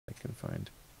can find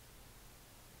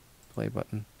play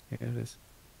button. Here it is.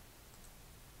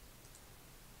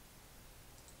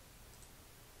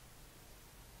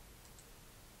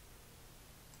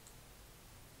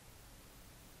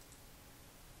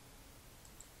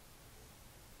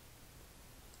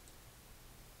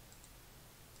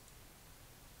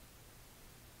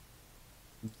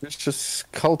 There's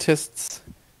just cultists,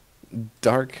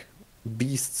 dark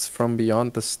beasts from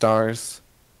beyond the stars,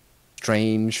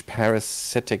 strange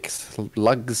parasitic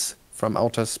slugs from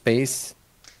outer space,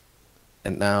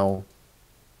 and now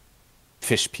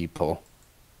fish people.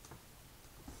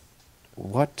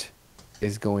 What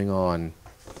is going on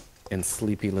in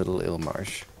sleepy little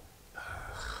Ilmarsh?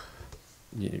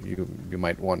 You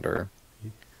might wonder.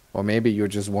 Or maybe you're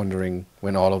just wondering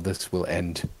when all of this will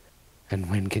end. And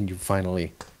when can you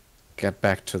finally get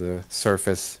back to the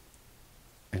surface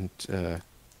and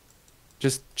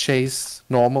just chase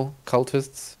normal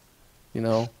cultists? You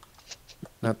know,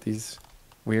 not these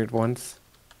weird ones.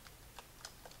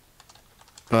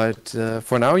 But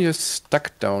for now you're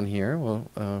stuck down here.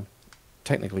 Well,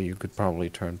 technically you could probably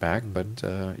turn back, but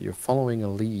you're following a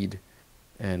lead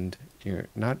and you're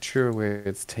not sure where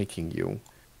it's taking you.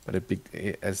 But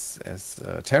as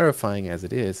terrifying as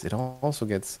it is, it also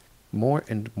gets more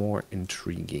and more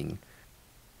intriguing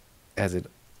as it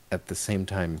at the same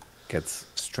time gets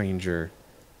stranger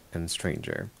and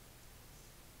stranger.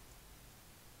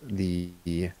 The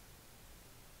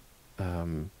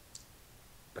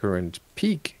current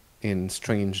peak in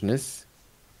strangeness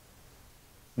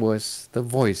was the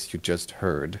voice you just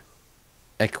heard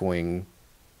echoing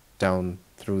down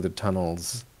through the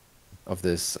tunnels of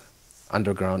this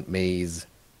underground maze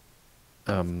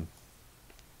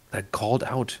that called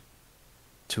out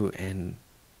to an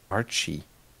Archie,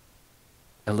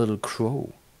 a little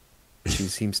crow she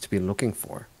seems to be looking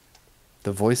for.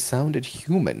 The voice sounded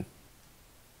human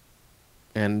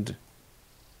and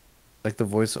like the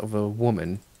voice of a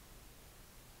woman,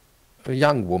 a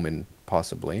young woman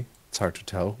possibly. It's hard to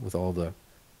tell with all the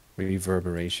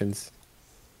reverberations,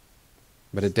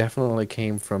 but it definitely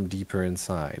came from deeper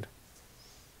inside.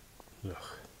 Ugh.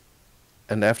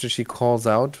 And after she calls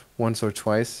out once or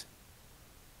twice,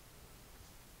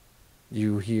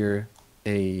 you hear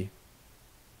a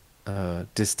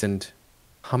distant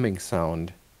humming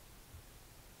sound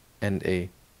and a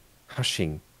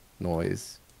hushing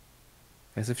noise,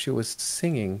 as if she was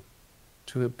singing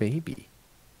to a baby.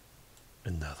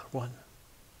 Another one?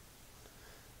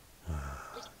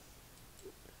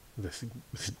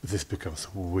 This becomes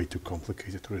way too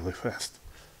complicated really fast.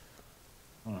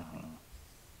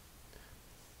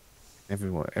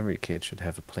 Every kid should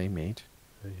have a playmate.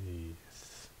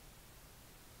 Yes.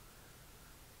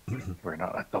 We're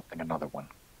not adopting another one.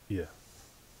 Yeah.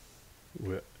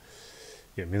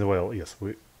 Meanwhile, yes,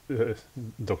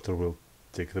 Doctor will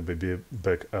take the baby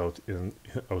back out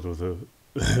of the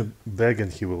bag,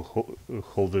 and he will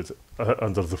hold it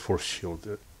under the force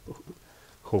shield,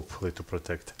 hopefully to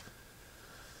protect.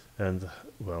 And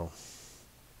well,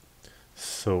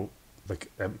 so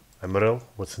like EmaＲEL,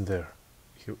 what's in there?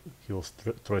 He will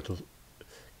try to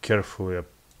carefully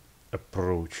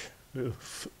approach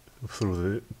through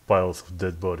the piles of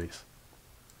dead bodies.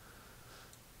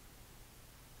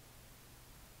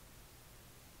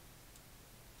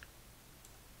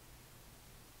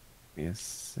 Give me a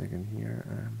second here.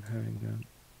 I'm having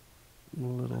a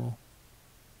little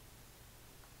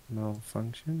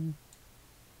malfunction.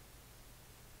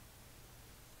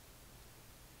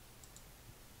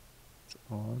 It's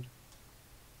odd.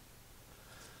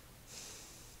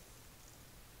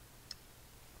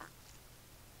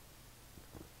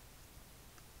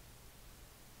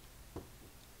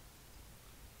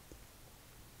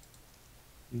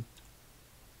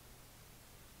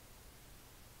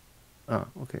 Oh,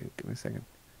 okay. Give me a second.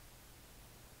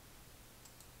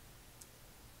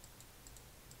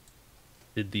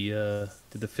 Did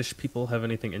the fish people have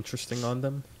anything interesting on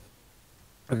them?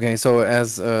 Okay, so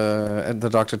as the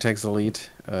doctor takes the lead,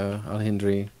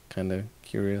 Alhindri kind of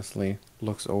curiously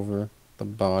looks over the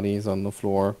bodies on the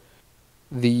floor.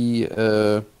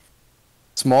 The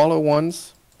smaller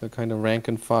ones, the kind of rank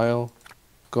and file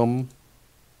gum,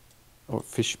 or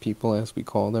fish people as we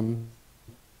call them,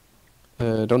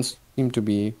 don't seem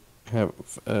to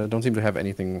have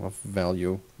anything of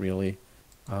value really.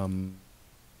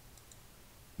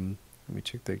 Let me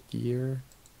check their gear.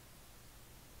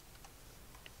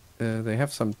 They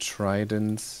have some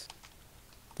tridents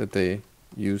that they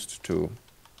used to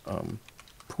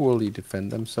poorly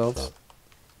defend themselves.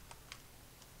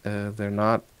 They're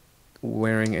not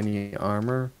wearing any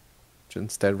armor,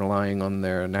 instead relying on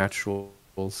their natural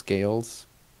scales.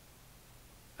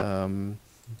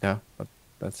 Yeah, but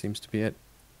that seems to be it.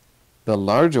 The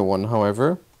larger one,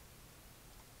 however,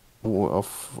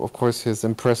 of course, his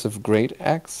impressive great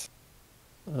axe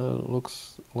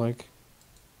looks like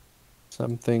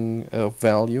something of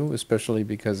value, especially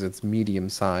because it's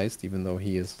medium-sized, even though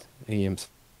he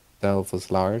himself is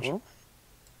large. Oh.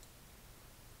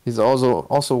 He's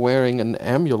also wearing an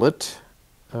amulet.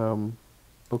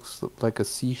 Looks like a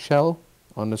seashell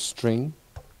on a string.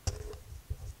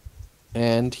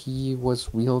 And he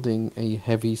was wielding a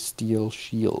heavy steel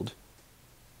shield.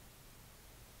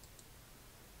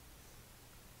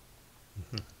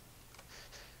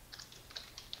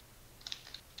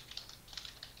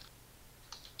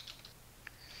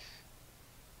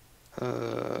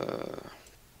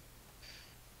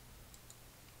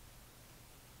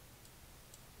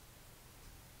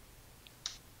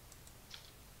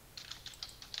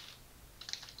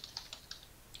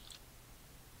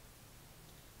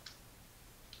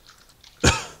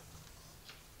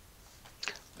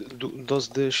 Does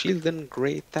the shield and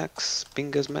great axe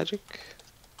ping as magic?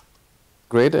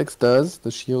 Great Axe does,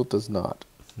 the shield does not.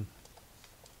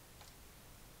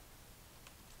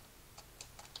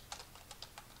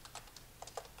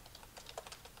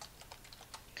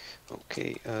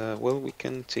 Okay, well, we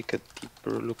can take a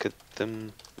deeper look at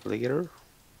them later.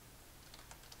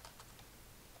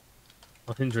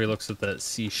 Alhindri looks at that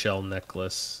seashell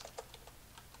necklace.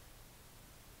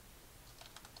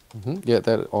 Yeah,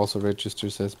 that also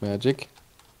registers as magic.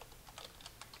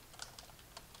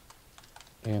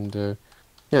 And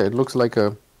yeah, it looks like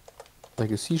a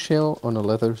seashell on a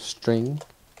leather string,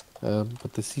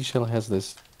 but the seashell has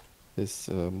this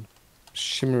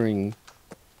shimmering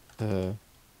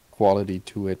quality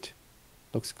to it.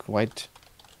 Looks quite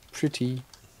pretty,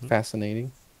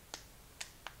 fascinating.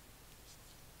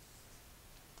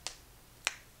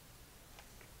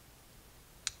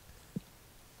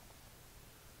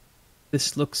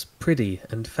 This looks pretty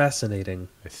and fascinating,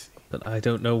 I see. but I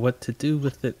don't know what to do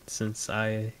with it since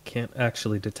I can't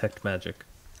actually detect magic.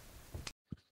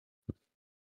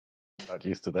 Not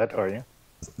used to that, are you?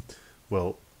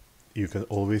 Well, you can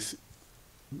always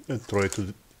try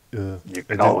to You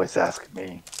can always ask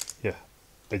me.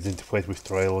 identify it with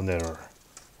trial and error.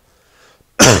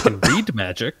 I can read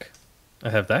magic. I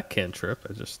have that cantrip.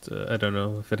 I don't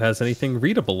know if it has anything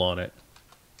readable on it.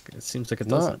 It seems like it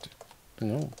doesn't.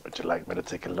 No. Would you like me to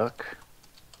take a look?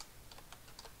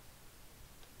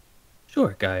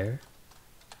 Sure, Geier.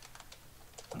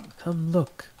 Come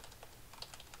look.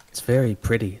 It's very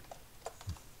pretty.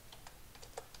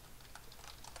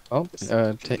 Oh,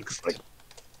 It take. looks like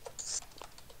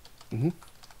Mhm.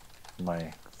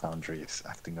 my foundry is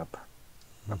acting up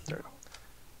there.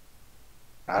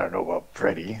 I don't know about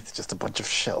pretty. It's just a bunch of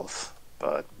shells,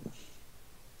 but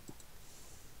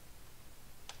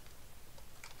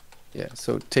Yeah,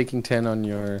 so taking 10 on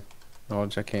your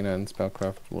knowledge arcana and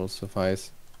spellcraft will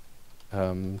suffice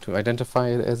to identify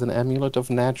it as an amulet of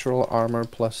natural armor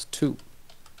 +2.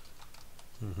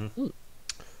 Это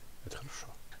хорошо.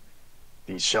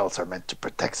 these shells are meant to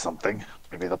protect something.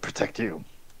 Maybe they'll protect you.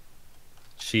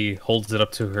 She holds it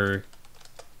up to her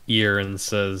ear and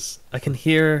says, I can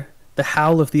hear the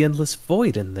howl of the endless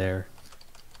void in there.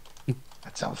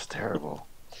 That sounds terrible.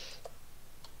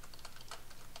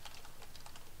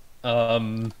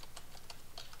 An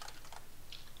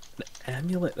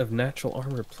amulet of natural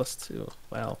armor +2.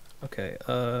 Wow. Okay.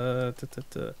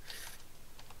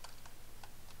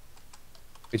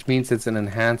 Which means it's an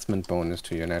enhancement bonus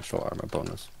to your natural armor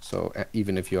bonus. So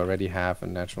even if you already have a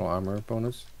natural armor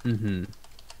bonus,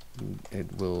 it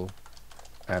will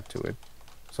add to it.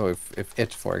 So if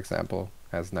it, for example,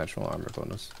 has natural armor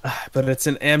bonus. But it's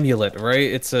an amulet,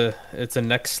 right? It's a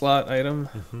neck slot item.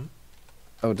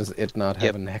 Oh, does it not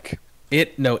have a neck?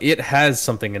 It has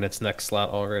something in its neck slot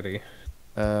already.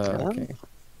 Okay.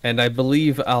 And I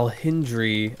believe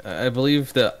Alhindri, I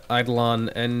believe the Eidolon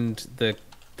and the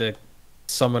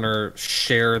summoner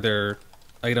share their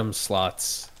item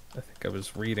slots. I think I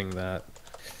was reading that.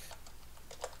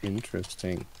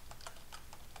 Interesting.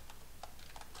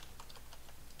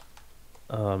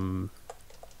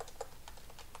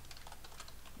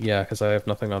 Yeah, because I have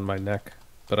nothing on my neck,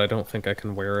 but I don't think I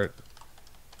can wear it.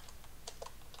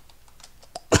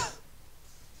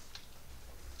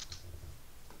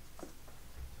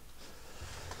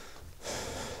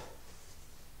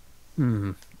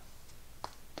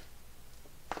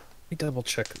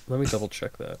 Let me double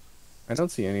check that. I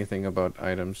don't see anything about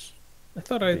items I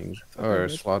thought I being, thought I or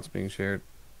read- slots being shared.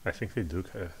 I think they do,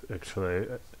 actually.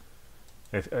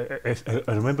 I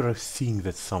remember seeing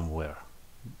that somewhere.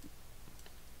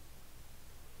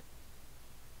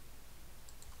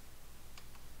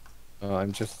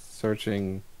 I'm just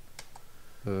searching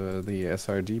the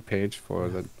SRD page for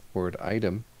the word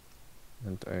item,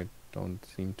 and I don't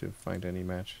seem to find any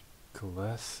match.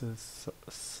 Classes,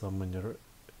 Summoner.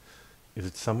 Is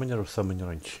it Summoner or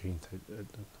Summoner Unchained? I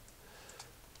don't.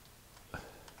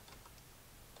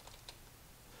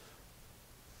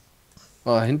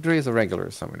 Well, Alhindri is a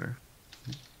regular summoner.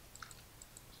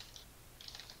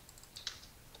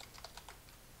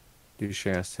 You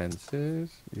share senses.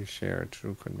 You share a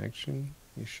true connection.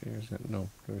 You share... No,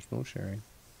 there's no sharing.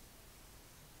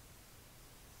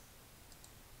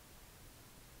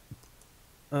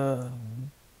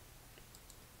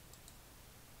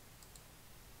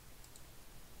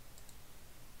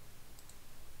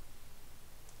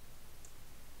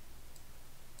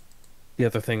 The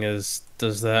other thing is,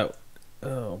 does that...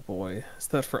 Oh boy. Is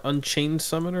that for unchained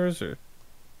summoners, or...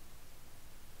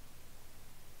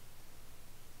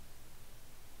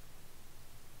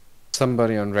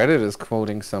 Somebody on Reddit is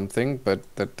quoting something, but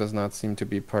that does not seem to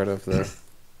be part of the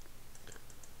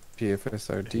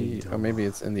PFSRD. Or maybe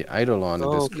it's in the Eidolon Oh,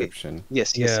 okay. description.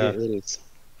 Yes, Yeah. it is.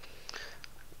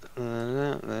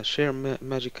 Share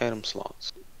magic item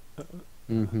slots,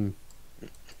 Mm-hmm.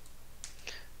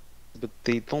 but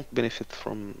they don't benefit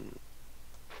from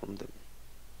them.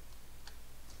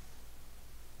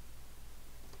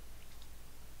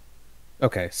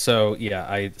 Okay, so yeah,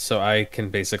 I can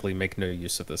basically make no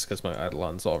use of this because my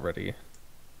Eidolon's already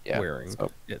wearing so-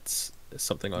 its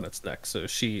something on its neck. So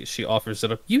she offers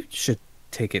it up. You should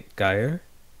take it, Geier.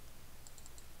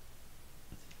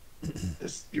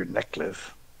 Is your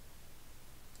necklace?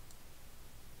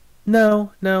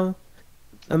 No. The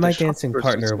My shop dancing versus-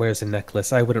 partner wears a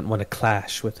necklace. I wouldn't want to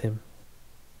clash with him.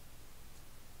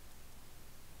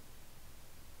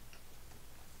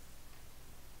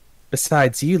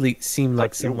 Besides, you seem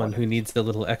like Like you someone want who it. needs a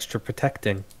little extra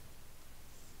protecting.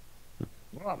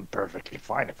 Well, I'm perfectly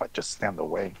fine if I just stand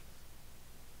away.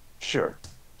 Sure,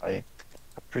 I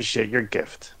appreciate your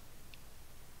gift.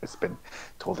 It's been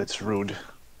told it's rude.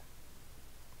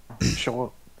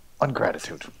 Show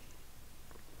ungratitude.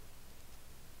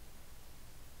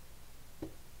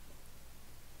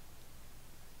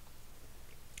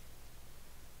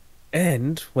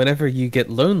 And whenever you get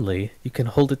lonely, you can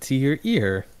hold it to your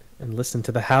ear and listen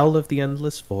to the howl of the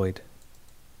endless void.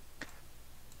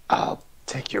 I'll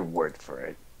take your word for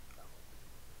it.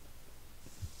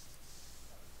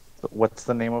 So what's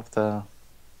the name of the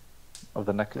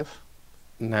necklace?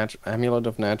 Amulet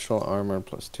of Natural Armor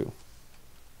 +2.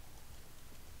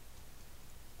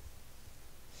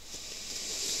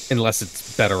 Unless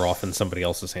it's better off in somebody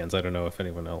else's hands. I don't know if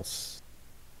anyone else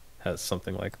has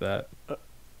something like that.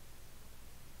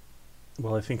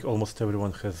 Well, I think almost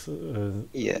everyone has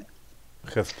Yeah,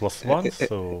 +1,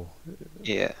 so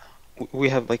yeah. We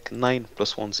have like 9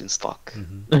 +1s in stock.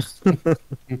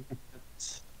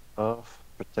 Of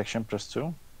protection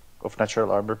 +2, of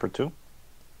natural armor +2,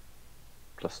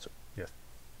 +2.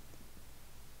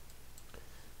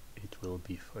 it will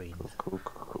be fine.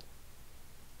 Cool.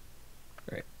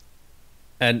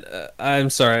 And I'm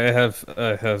sorry, I have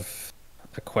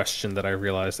a question that I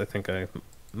realized. I think I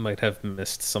might have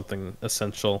missed something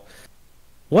essential.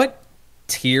 What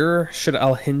tier should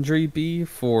Alhindri be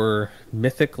for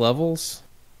mythic levels?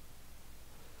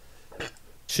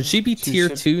 Should she be She tier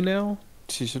should- 2 now?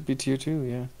 She should be tier 2,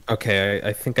 yeah. Okay,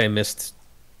 I think I missed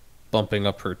bumping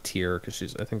up her tier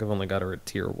because I think I've only got her at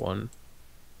tier 1.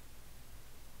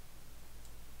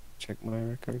 Check my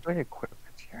record. Like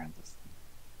equipment here in this.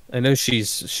 I know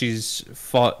she's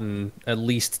fought in at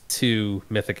least 2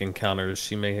 mythic encounters.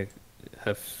 She may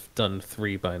have done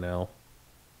 3 by now.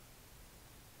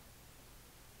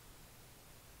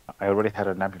 I already had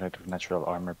an amulet of natural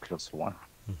armor +1.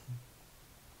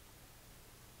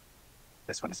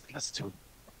 This one is +2.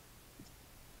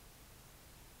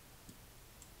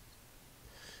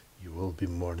 You will be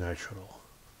more natural.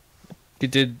 She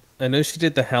did. I know she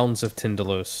did the Hounds of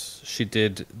Tyndalos. She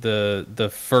did the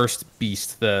first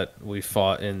beast that we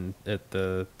fought in at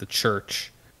the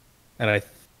church, and I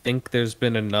think there's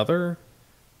been another.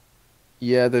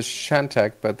 Yeah, the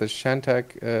Shantak, but the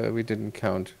Shantak we didn't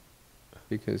count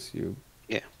because you.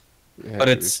 Yeah. you had But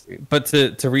to it's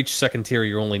retreat. to reach second tier,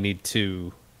 you only need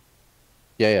 2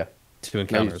 Yeah. No,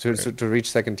 encounters. right? to reach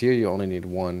second tier, you only need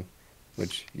 1,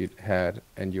 which you had,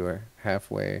 and you are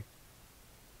halfway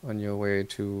on your way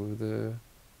to the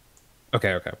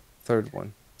Okay. third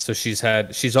one. So she's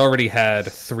already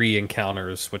had 3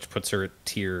 encounters, which puts her at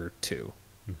tier 2.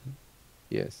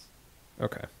 Yes.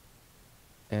 Okay.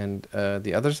 And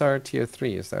the others are tier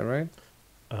 3, is that right?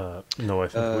 No, I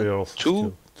think we are also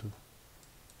 2? still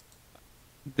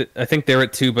 2. I think they're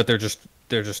at 2, but they're just.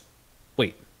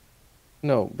 Wait.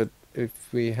 No, but if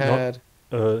we Not- had...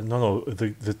 No.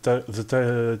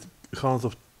 The Hounds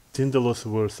of Tindalos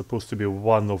were supposed to be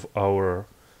one of our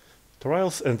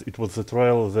trials, and it was the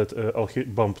trial that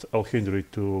bumped Alhindri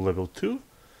to level 2,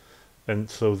 and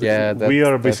so Yeah, we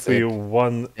are that's basically it.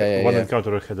 one Yeah.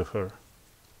 encounter ahead of her.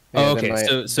 Yeah, Oh, then okay, my-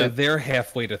 so then- they're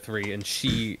halfway to 3, and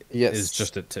she Yes. is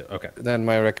just at 2. Okay. Then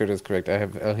my record is correct. I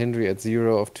have Alhindri at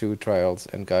 0 of 2 trials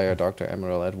and Geier Dr.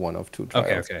 Emaírel at 1 of 2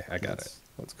 trials. Okay, I got it.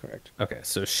 That's correct. Okay,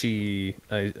 so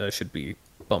I should be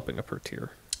bumping up her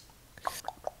tier.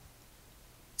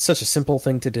 Such a simple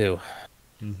thing to do.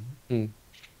 Hmm.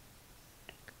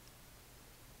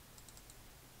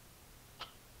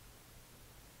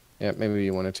 Yeah, maybe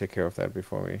you want to take care of that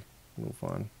before we move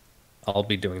on. I'll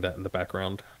be doing that in the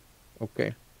background.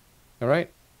 Okay. All right.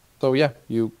 So yeah,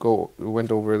 you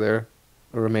went over their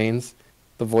remains.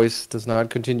 The voice does not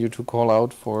continue to call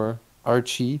out for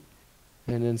Archie,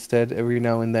 and instead, every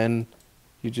now and then,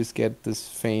 you just get this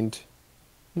faint.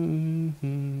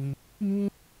 I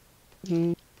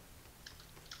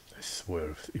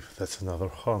swear, if that's another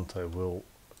hunt, I will.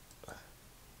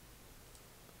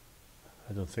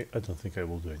 I don't think I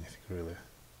will do anything really.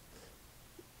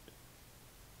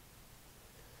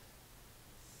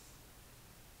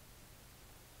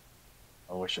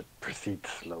 Oh, we should proceed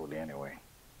slowly anyway.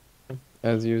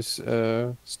 As you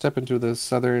step into the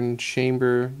southern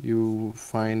chamber, you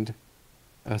find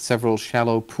several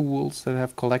shallow pools that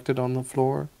have collected on the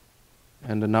floor,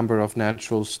 and a number of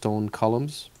natural stone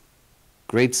columns.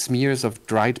 Great smears of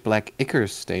dried black ichor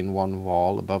stain one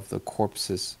wall above the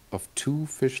corpses of 2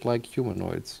 fish-like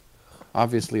humanoids,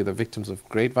 obviously the victims of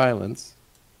great violence,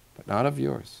 but not of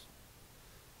yours.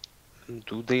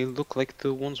 Do they look like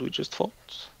the ones we just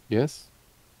fought? Yes?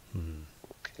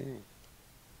 Okay.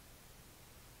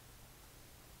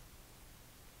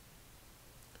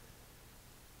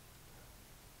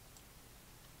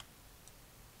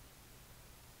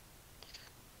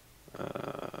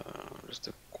 Just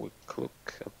a quick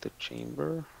look at the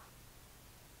chamber.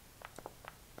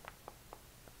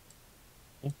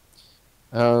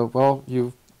 Well,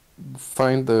 you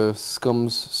find the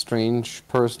scum's strange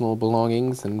personal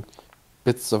belongings and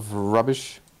bits of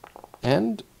rubbish,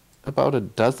 and about a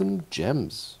dozen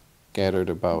gems gathered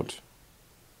about.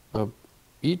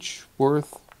 Each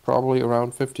worth probably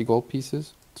around 50 gold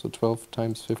pieces, so 12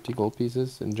 times 50 gold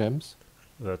pieces in gems.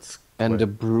 That's And quite- a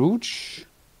brooch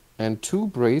and 2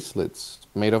 bracelets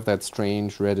made of that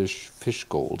strange reddish fish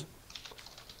gold.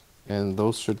 And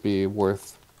those should be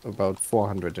worth about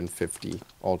 450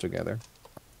 altogether.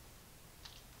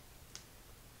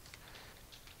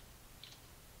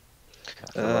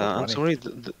 That's a lot of I'm money. sorry,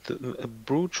 the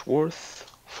brooch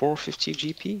worth 450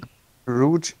 GP?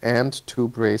 Brooch and 2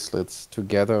 bracelets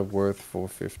together worth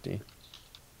 450.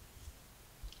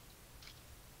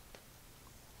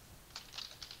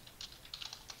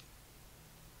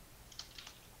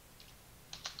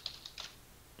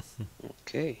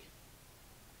 Okay.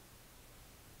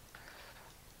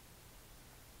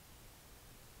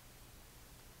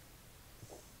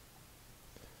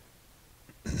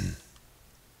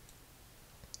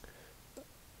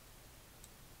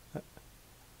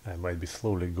 I might be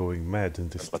slowly going mad in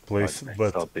this But place, it's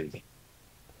but so big.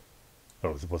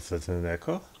 oh, was that an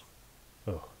echo?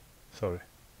 Oh, sorry.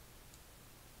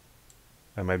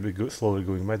 I might be slowly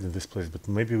going mad in this place, but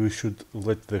maybe we should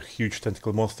let the huge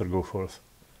tentacle monster go forth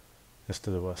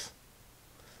instead of us.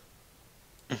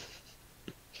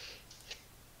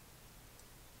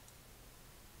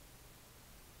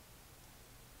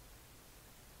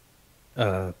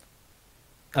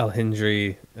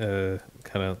 Alhindri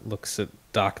kind of looks at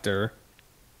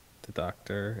the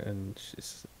doctor, and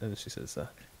she says,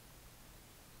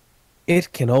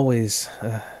 "It can always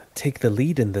take the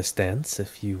lead in this dance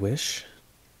if you wish."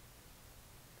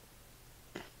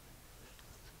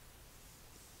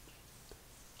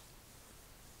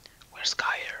 Where's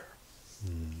Geier?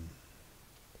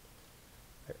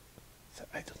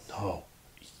 I don't know.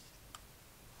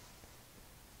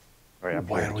 Sorry, I'm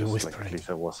Why here are we just like whispering?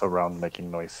 Lisa was around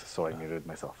making noise, so I muted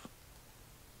myself.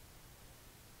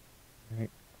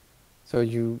 So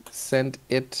you send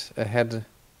it ahead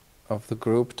of the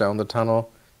group down the tunnel,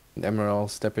 and Emaírel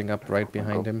stepping up right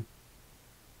behind him.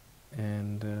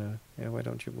 And yeah, why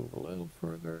don't you move a little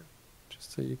further,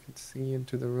 just so you can see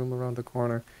into the room around the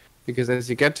corner? Because as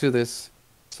you get to this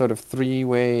sort of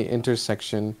 3-way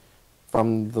intersection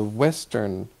from the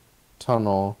western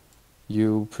tunnel,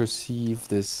 you perceive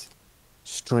this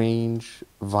strange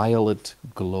violet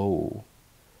glow.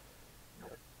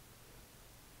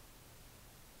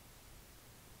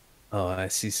 Oh, I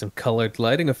see some colored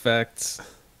lighting effects.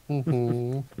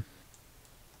 Mhm.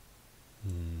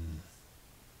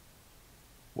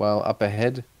 while up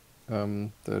ahead,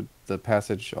 the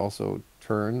passage also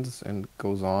turns and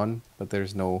goes on, but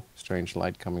there's no strange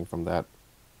light coming from that.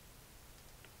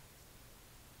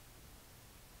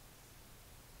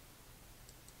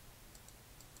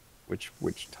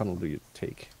 Which tunnel do you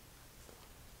take?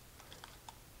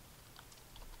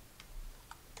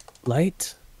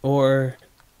 Light or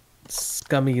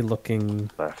scummy looking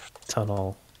Left.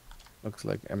 tunnel? Looks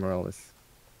like Emaírel is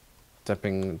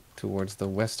stepping towards the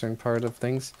western part of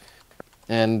things.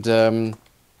 And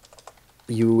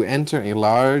you enter a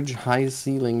large,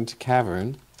 high-ceilinged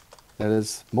cavern that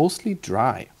is mostly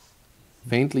dry,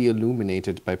 faintly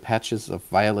illuminated by patches of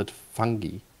violet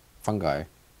fungi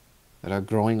that are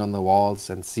growing on the walls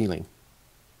and ceiling.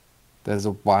 There's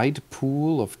a wide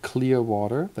pool of clear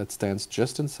water that stands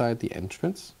just inside the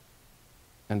entrance,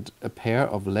 and a pair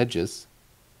of ledges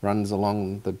runs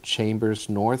along the chamber's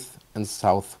north and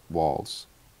south walls,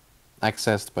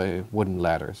 accessed by wooden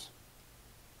ladders.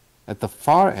 At the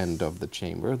far end of the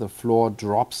chamber, the floor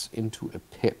drops into a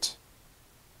pit.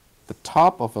 The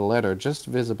top of a ladder just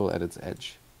visible at its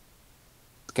edge.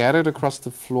 Scattered across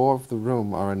the floor of the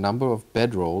room are a number of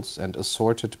bedrolls and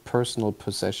assorted personal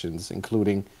possessions,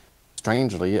 including,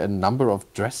 strangely, a number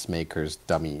of dressmakers'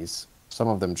 dummies, some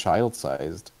of them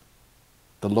child-sized.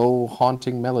 The low,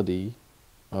 haunting melody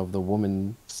of the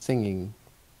woman singing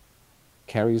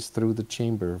carries through the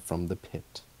chamber from the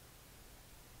pit.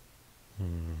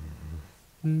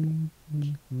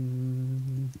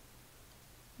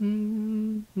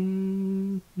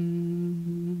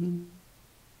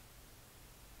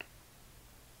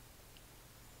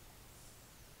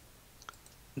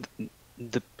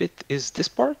 The pit is this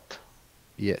part?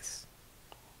 Yes.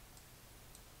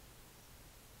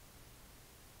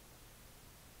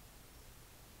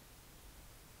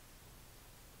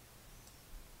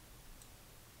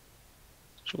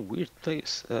 It's a weird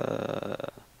place.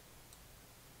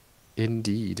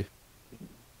 Indeed.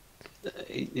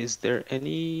 Is there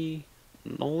any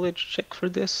knowledge check for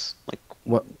this? Like,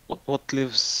 What? what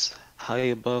lives high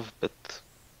above but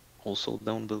also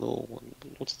down below?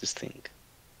 What's this thing?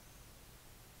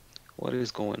 What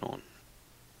is going on?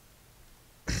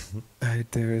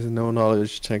 There is no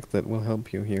knowledge check that will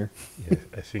help you here. Yeah,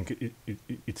 I think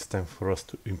it's time for us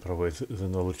to improvise the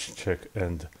knowledge check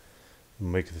and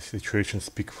make the situation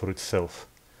speak for itself.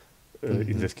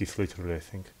 In this case, literally, I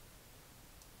think.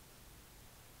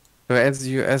 So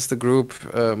as the group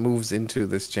moves into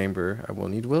this chamber, I will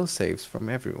need will saves from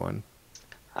everyone.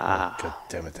 Ah, God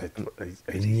damn it!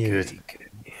 I knew it.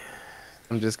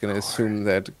 I'm just gonna assume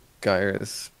that Geier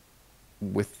is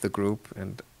with the group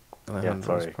and Alhindri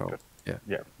sorry. is probably. Yeah.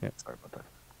 Sorry about that.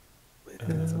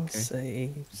 That's Will okay.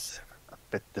 saves. A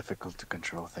bit difficult to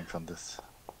control things on this.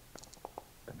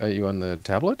 Are you on the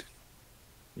tablet?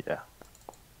 Yeah.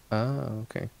 Ah,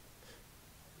 okay.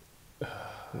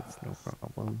 That's no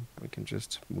problem. We can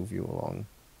just move you along.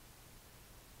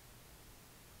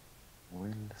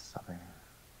 Will something.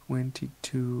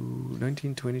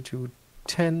 19, 22,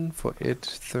 10 for it,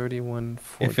 31,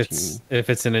 14. If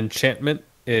it's an enchantment,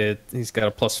 he's got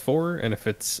a +4, and if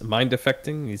it's mind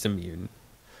affecting, he's immune.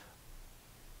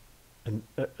 And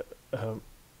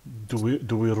do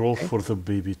we roll for the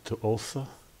baby to also?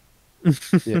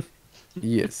 Yeah.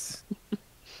 Yes.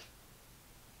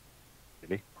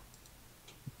 Really?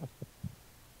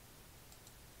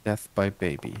 Death by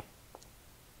baby.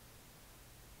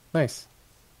 Nice.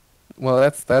 Well,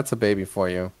 that's a baby for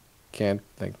you. Can't,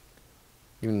 like,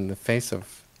 even in the face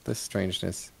of this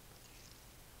strangeness.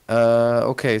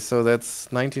 Okay, so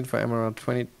that's 19 for Emaírel,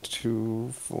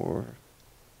 22 for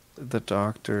the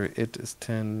doctor. It is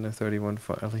 10, 31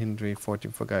 for Alhindri,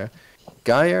 14 for Geier.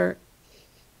 Geier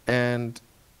and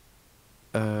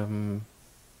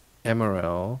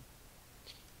Emaírel,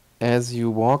 as you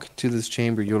walk to this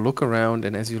chamber, you look around,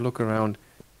 and as you look around,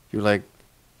 you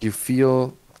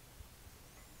feel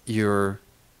your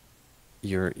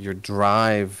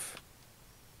drive,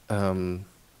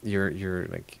 your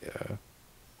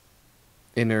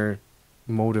inner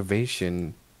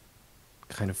motivation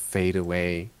kind of fade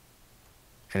away,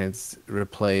 and it's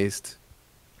replaced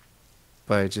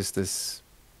by just this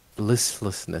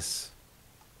listlessness.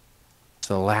 It's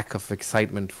a lack of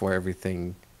excitement for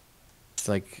everything. It's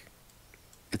like,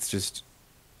 it's just,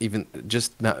 even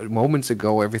just moments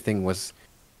ago, everything was,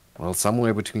 well,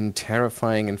 somewhere between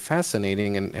terrifying and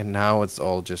fascinating, and now it's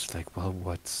all just like, well,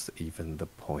 what's even the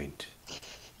point?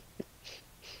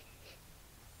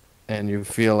 And you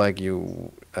feel like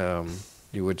you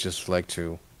would just like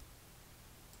to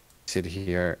sit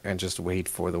here and just wait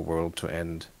for the world to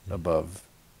end above,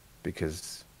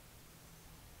 because,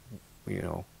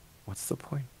 what's the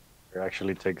point? He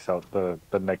actually takes out the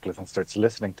necklace and starts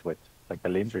listening to it, like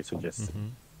Alhindri suggested.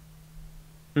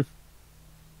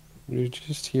 You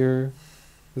just hear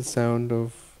the sound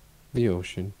of the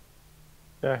ocean.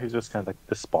 Yeah, he's just kind of like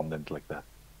despondent like that.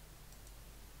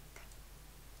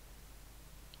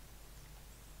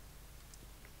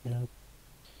 Yeah.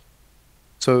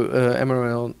 So,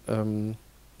 Emaírel,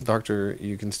 Doctor,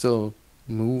 you can still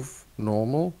move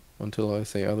normal until I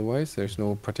say otherwise. There's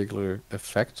no particular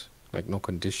effect, like no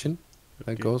condition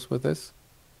that Okay. goes with this.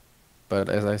 But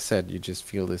as I said, you just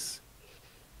feel this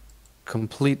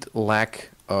complete lack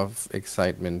of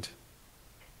excitement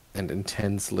and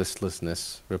intense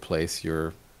listlessness replace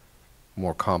your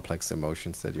more complex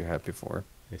emotions that you had before.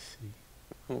 I see.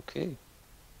 Okay.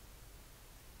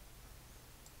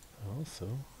 Also,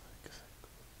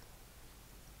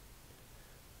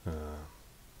 I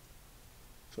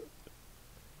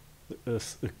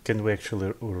guess can we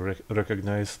actually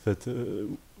recognize that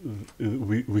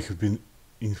we have been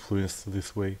influenced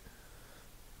this way?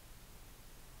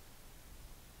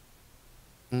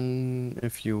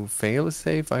 If you fail a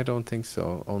save, I don't think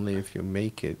so. Only if you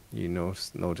make it, you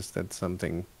notice that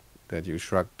something that you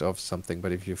shrugged off something.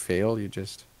 But if you fail, you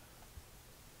just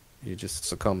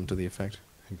succumb to the effect.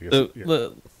 Because, So, yeah.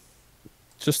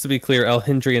 just to be clear,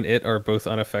 Alhindri and it are both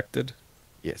unaffected.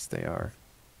 Yes, they are.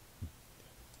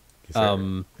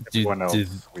 Everyone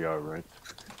else, we are, right?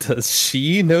 Does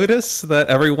she notice that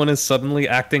everyone is suddenly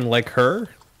acting like her?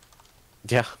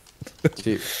 Yeah.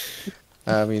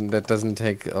 I mean, that doesn't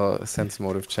take a sense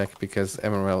motive check because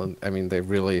Emaírel, I mean, they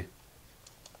really,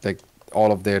 like,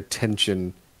 all of their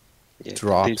tension Yeah,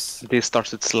 drops. They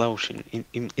started slouching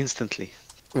instantly.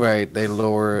 Right, they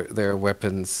lower their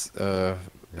weapons. The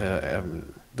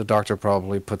doctor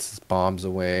probably puts his bombs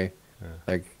away,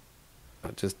 like,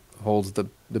 just holds the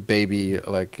baby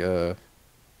like in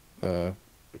a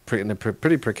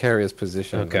pretty precarious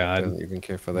position. Oh, like, God. doesn't even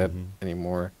care for that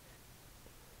anymore.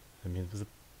 I mean,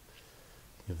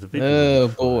 the baby Oh will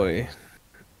be boy.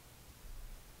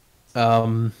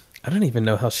 fine. I don't even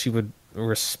know how she would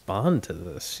respond to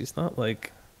this. She's not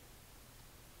like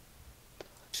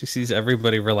she sees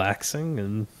everybody relaxing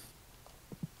and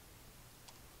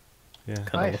Yeah. kind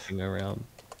of Nice. looking around.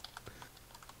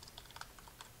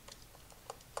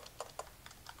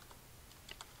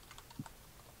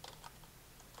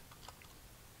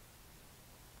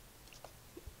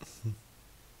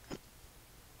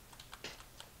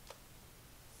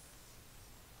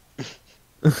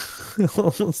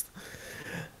 Almost.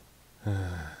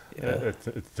 Yeah.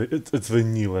 It's the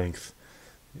knee length.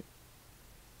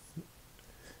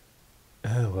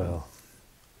 Well.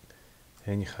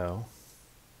 Anyhow.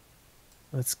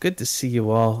 It's good to see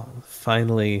you all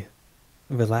finally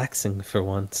relaxing for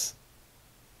once.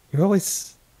 You're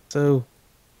always so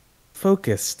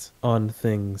focused on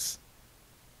things.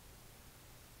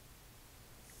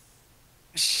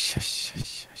 Shush,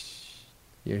 shush, shush.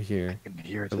 You hear I can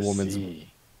hear the the woman's sea.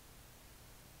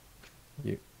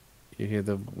 you hear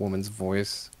the woman's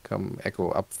voice come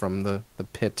echo up from the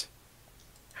pit.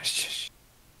 Hush, hush.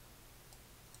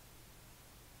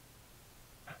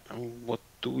 What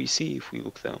do we see if we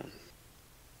look down?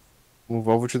 Move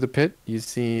over to the pit. You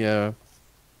see a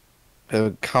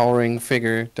cowering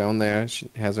figure down there. She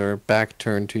has her back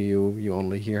turned to you. You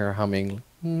only hear her humming.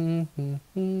 And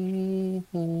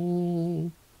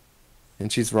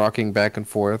she's rocking back and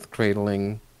forth,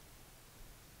 cradling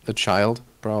a child,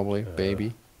 probably,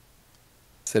 baby,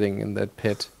 sitting in that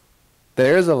pit.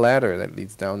 There's a ladder that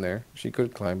leads down there. She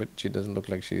could climb it. She doesn't look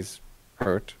like she's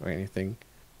hurt or anything.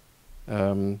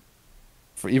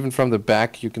 Even from the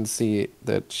back, you can see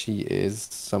that she is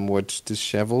somewhat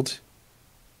disheveled,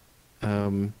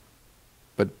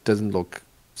 but doesn't look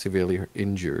severely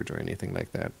injured or anything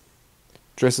like that.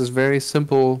 Dress is very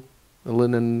simple,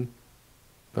 linen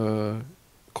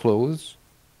clothes.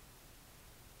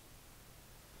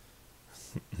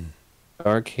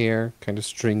 Dark hair, kind of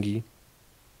stringy.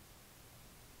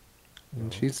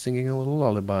 And she's singing a little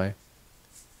lullaby.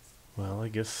 Well, I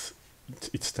guess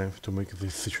it's time to make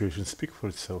this situation speak for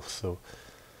itself. So,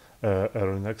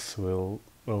 Arronax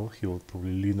he'll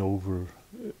probably lean over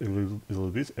a little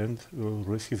bit and will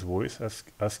raise his voice,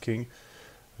 asking,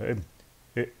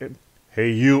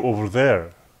 "Hey, you over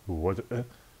there! What?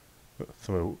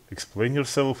 So explain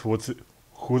yourself.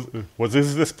 What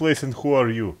is this place and who are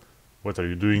you? What are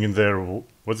you doing in there?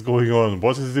 What's going on?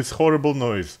 What is this horrible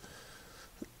noise?"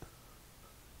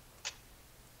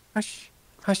 Hush,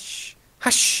 hush,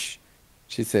 hush,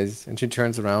 she says, and she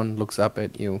turns around, looks up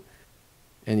at you,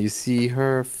 and you see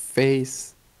her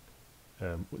face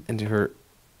and her.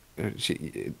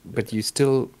 But you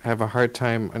still have a hard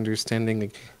time understanding.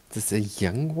 Like, this a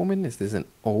young woman? Is this an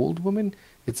old woman?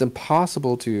 It's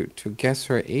impossible to guess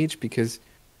her age because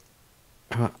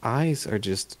her eyes are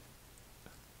just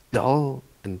dull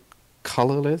and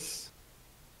colorless.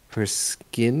 Her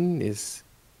skin has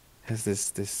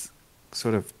this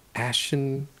sort of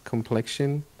ashen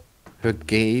complexion. Her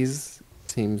gaze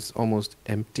seems almost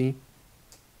empty.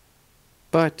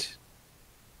 But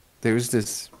there's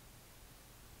this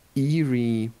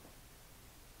eerie,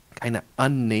 kind of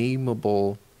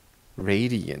unnameable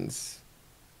radiance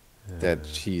that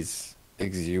she's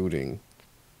exuding.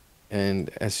 And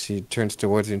as she turns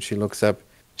towards you and she looks up,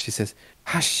 she says,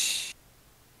 "Hush!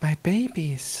 My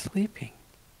baby is sleeping.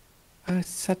 Oh,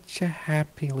 such a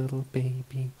happy little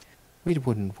baby. We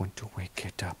wouldn't want to wake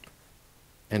it up."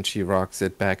 And she rocks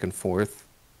it back and forth.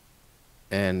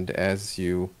 And as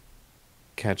you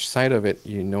catch sight of it,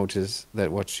 you notice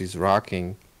that what she's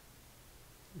rocking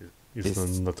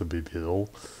It's not a baby at all.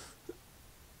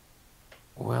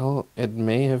 well, it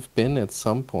may have been at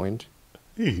some point,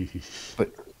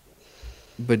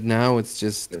 but now it's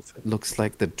just looks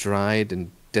like the dried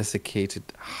and desiccated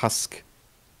husk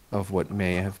of what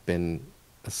may have been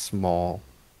a small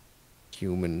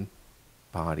human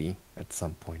body at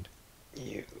some point.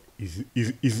 You.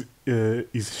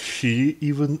 Is she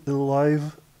even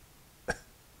alive? I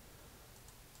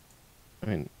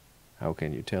mean, how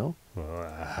can you tell?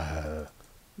 I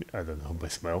don't know, by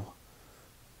smell.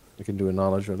 You can do a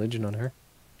knowledge religion on her.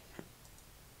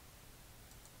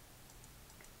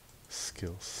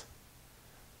 Skills.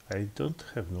 I don't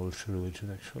have knowledge religion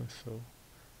actually, so,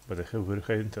 but I have very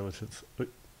high intelligence. Wait,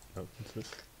 no, what's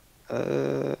this?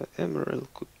 Emaírel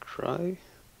could try.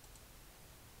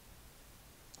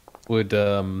 Would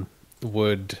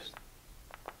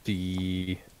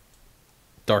the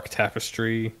Dark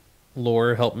Tapestry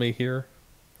lore help me here,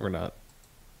 or not?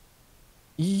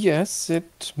 Yes,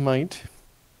 it might.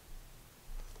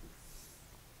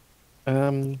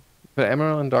 But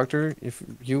Emerald and Doctor, if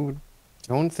you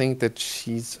don't think that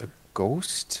she's a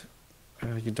ghost,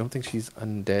 you don't think she's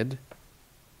undead,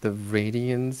 the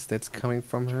radiance that's coming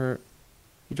from her,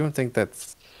 you don't think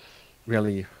that's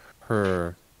really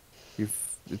her.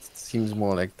 It seems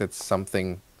more like that's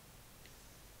something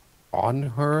on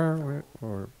her,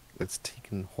 or that's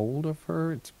taken hold of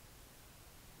her.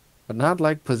 But not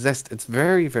like possessed. It's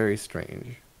very, very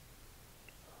strange.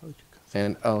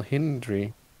 And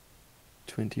Alhindri,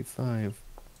 25.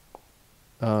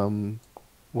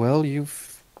 Well,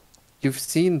 you've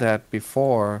seen that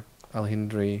before,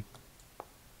 Alhindri,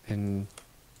 in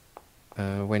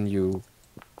when you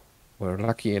were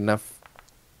lucky enough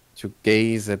to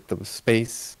gaze at the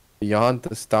space beyond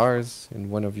the stars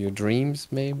in one of your dreams,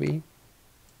 maybe.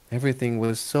 Everything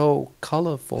was so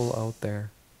colorful out there.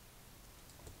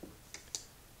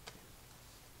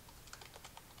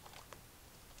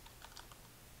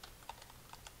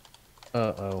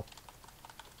 Uh-oh.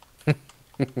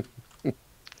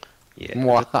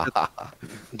 Yeah.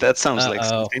 That sounds like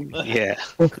something. Yeah.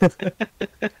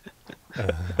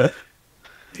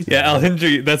 Yeah,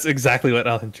 Alhindri, that's exactly what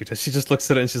Alhindri does. She just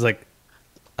looks at it and she's like,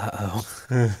 uh-oh.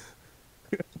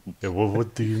 Yeah,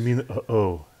 what do you mean,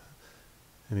 uh-oh?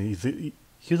 I mean,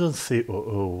 you don't say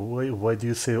uh-oh. Why do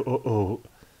you say uh-oh?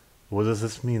 What does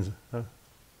this mean? Huh?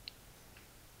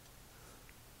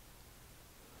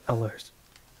 Colors.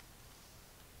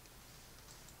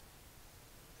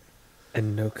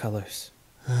 And no colors.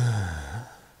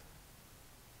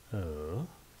 Oh.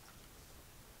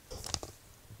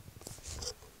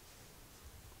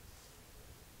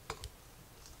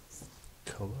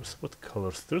 Colors? What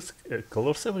colors? There's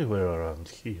colors everywhere around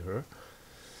here.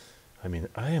 I mean,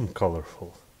 I am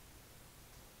colorful.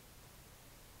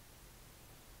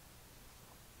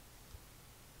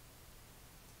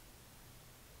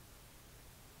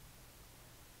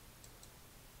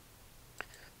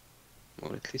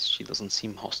 Or at least she doesn't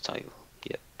seem hostile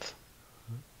yet.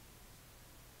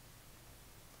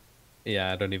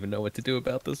 Yeah, I don't even know what to do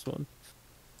about this one.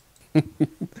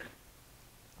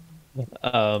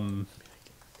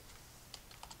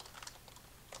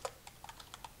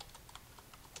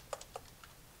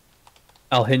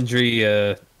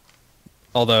 Alhindri,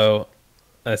 although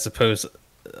I suppose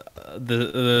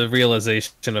the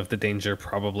realization of the danger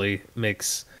probably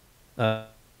makes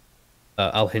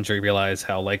Alhindri realize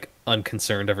how like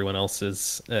unconcerned everyone else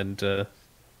is, and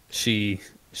she'll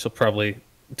probably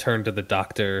turn to the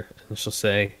doctor and she'll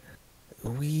say,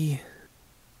 "We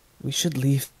should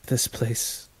leave this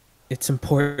place. It's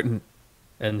important."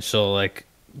 And she'll like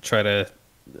try to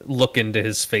look into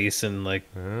his face and like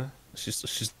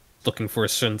she's looking for a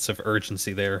sense of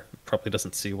urgency there. Probably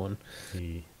doesn't see one.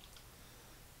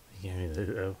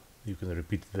 Yeah, You can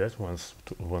repeat that once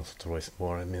or twice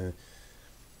more. I mean,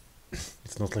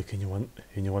 it's not like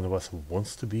anyone of us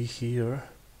wants to be here.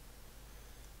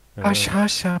 Hush,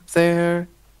 hush up there.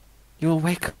 You'll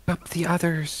wake up the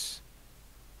others.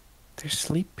 They're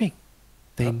sleeping.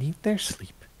 They need their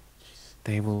sleep.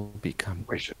 They will become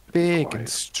We should be big and quiet.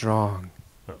 strong.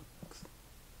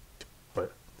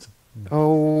 But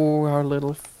Oh, our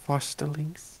little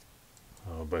fosterlings.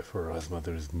 by Pharasma,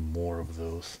 there's more of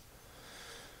those.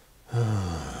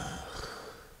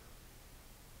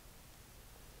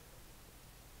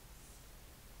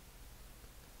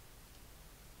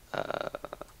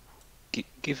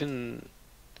 Given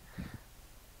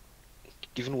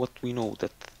what we know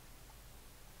that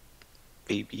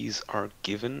babies are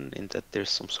given and that there's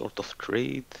some sort of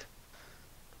trade,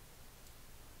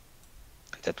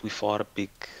 that we fought a big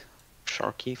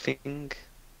sharky thing,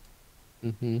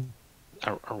 Mm-hmm.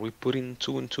 are we putting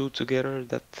two and two together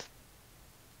that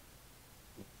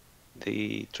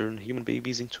they turn human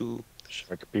babies into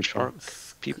Shark people. shark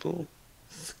people?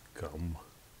 Scum.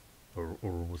 Or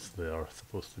what they are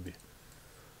supposed to be.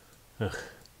 Ugh,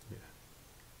 yeah.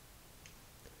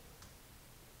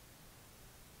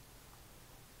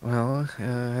 Well,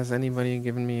 has anybody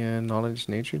given me a knowledge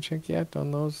nature check yet on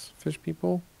those fish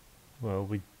people? Well,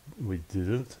 we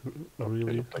didn't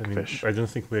really. look like I mean, fish. I don't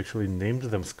think we actually named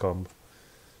them scum.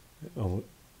 Oh,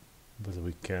 but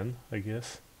we can, I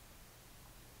guess.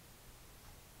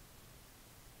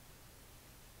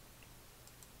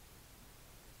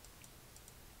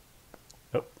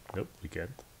 Oh, nope, we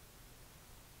can't.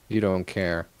 You don't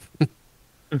care.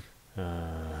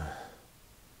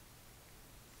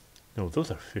 No,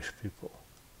 those are fish people.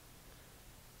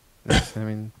 Yes, I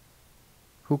mean,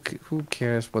 who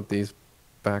cares what these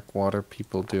backwater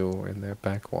people do in their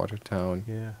backwater town?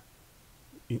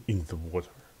 Yeah. In the water.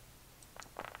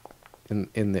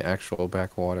 In the actual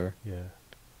backwater. Yeah.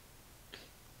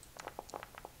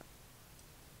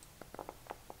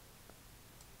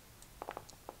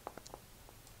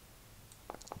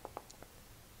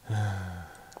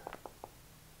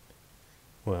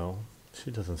 Well,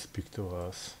 she doesn't speak to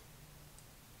us.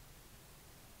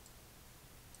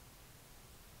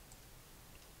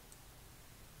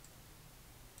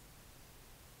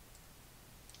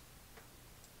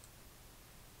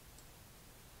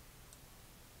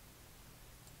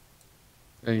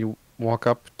 You walk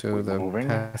up to We're the moving.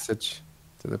 passage,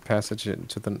 to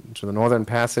the northern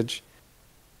passage.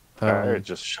 Geier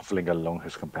just shuffling along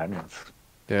his companions.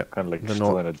 Yeah, Kind of like the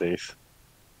still in a daze.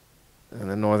 and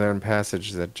the northern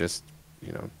passage that just,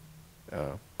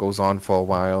 goes on for a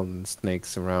while and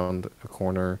snakes around a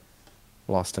corner,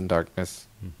 lost in darkness.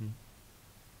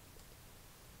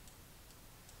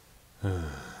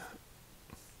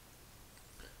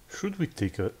 Should we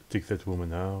take that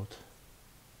woman out?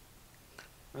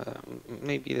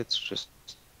 Maybe let's just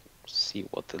see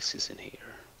what else is in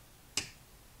here.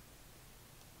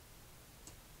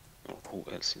 Or who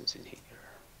else is in here?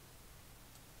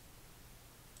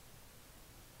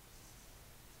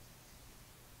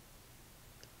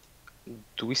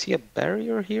 Do we see a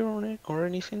barrier here on it or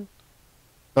anything?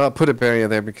 I'll put a barrier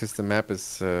there because the map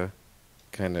is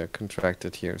kind of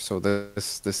contracted here. So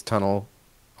this tunnel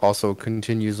also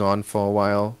continues on for a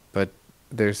while, but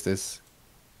there's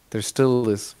still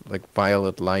this like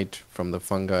violet light from the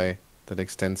fungi that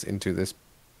extends into this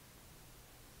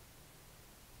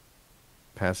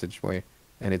passageway,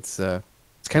 and it's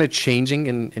kind of changing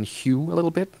in hue a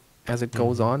little bit as it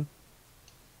goes on,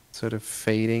 sort of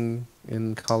fading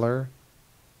in color.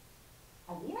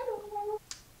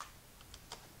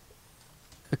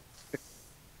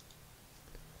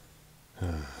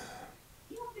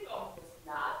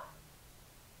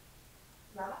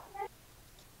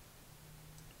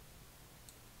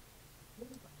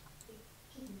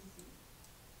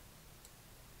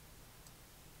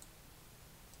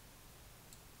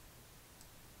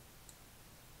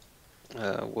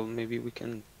 Well, maybe we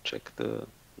can check the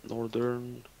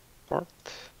northern part.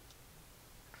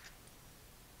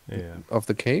 Yeah. Of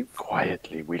the cave?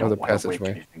 Quietly, we Or the don't want to wake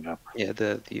passageway. anything up. Yeah,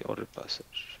 the other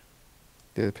passage.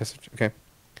 The passage. Okay.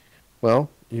 Well,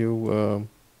 you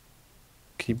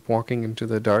keep walking into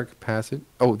the dark passage.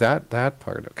 Oh, that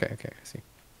part. Okay, I see.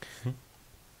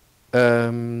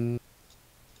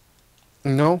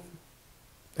 No,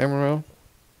 Emaírel,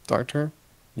 Doctor,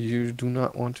 you do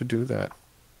not want to do that.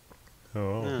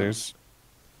 Oh, No. There's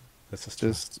that's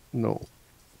just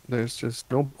there's just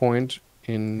no point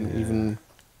in Yeah. even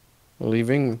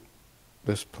leaving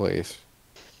this place.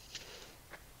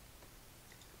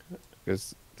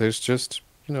 Because there's just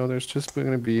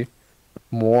going to be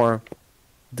more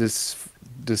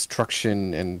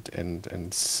destruction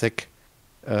and sick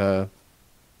uh,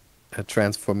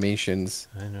 transformations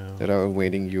I know. that are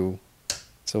awaiting you.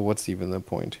 So what's even the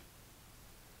point?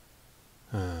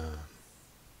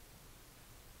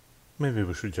 Maybe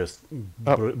we should just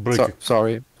Oh, break so, it.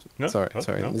 sorry, No? sorry.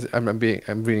 No?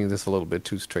 I'm reading this a little bit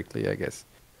too strictly, I guess.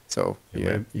 So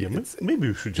yeah, Maybe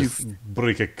we should just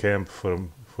break a camp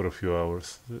for a few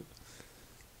hours.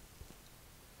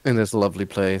 in this lovely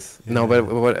place. No, Yeah.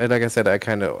 but like I said, I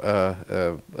kind of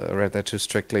read that too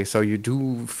strictly. So you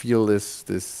do feel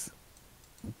this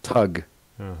tug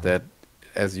Uh-huh. that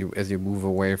as you move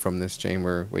away from this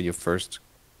chamber where you first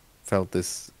felt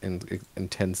this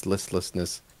intense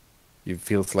listlessness, you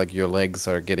feels like your legs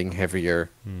are getting heavier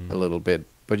a little bit,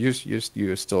 but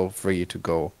you're still free to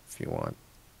go if you want.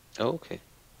 Oh, okay.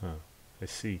 I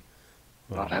see.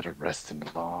 Not had a rest in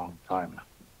a long time.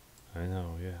 I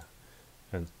know, yeah.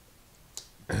 And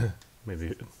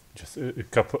maybe just a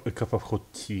cup of hot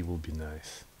tea will be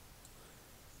nice.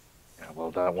 Yeah,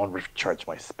 well, that won't recharge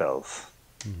my spells.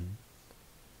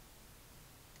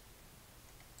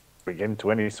 If we get into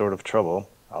any sort of trouble,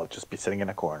 I'll just be sitting in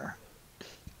a corner.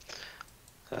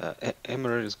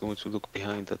 Emaírel is going to look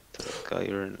behind at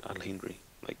Geier and Alhindri.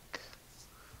 Like,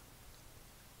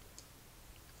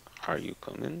 are you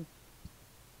coming?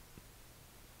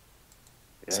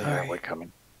 Yeah, Sorry. we're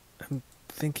coming. I'm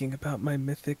thinking about my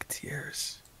mythic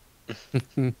tears.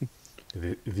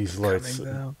 These lights,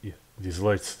 Coming down. yeah, these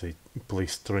lights, they play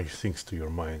strange things to your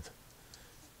mind.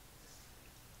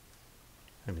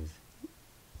 I mean,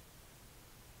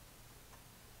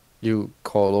 You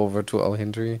call over to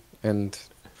Alhindri, and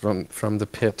from the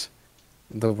pit,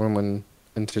 the woman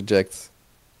interjects.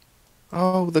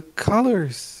 Oh, the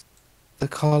colors! The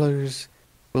colors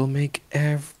will make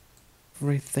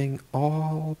everything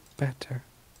all better.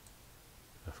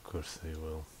 of course they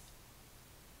will.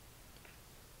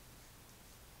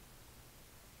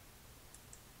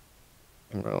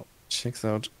 Well, checks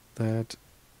out that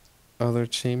other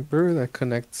chamber that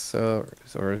connects,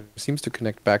 or seems to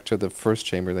connect back to the first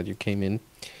chamber that you came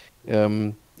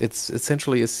in. It's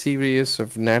essentially a series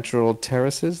of natural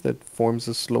terraces that forms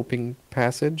a sloping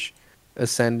passage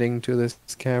ascending to this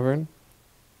cavern.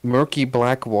 Murky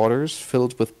black waters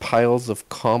filled with piles of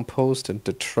compost and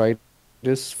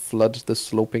detritus flood the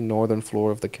sloping northern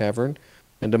floor of the cavern,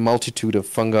 and a multitude of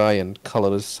fungi and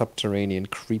colorless subterranean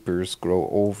creepers grow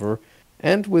over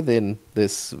and within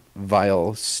this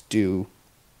vile stew.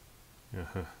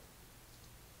 Uh-huh.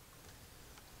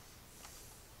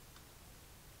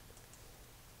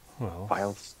 Well,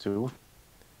 Files too.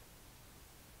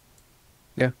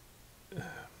 Yeah.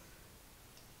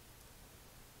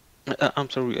 I'm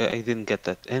sorry, I didn't get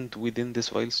that. And within this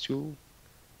vials too,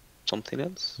 something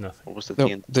else? nothing. Or was that No,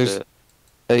 the end? there's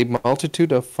a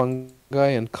multitude of fungi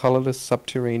and colorless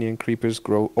subterranean creepers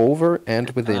grow over and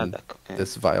within Okay.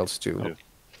 this vile stew. Okay.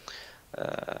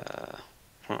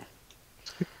 Huh.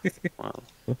 Well.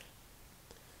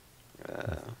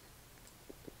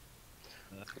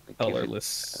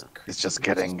 Colorless. It's just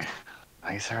getting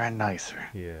nicer and nicer.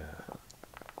 Yeah.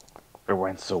 If it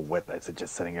weren't so wet, I'd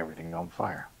suggest setting everything on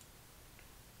fire.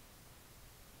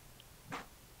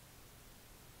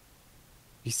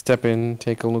 You step in,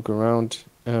 take a look around.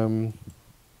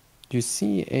 You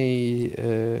see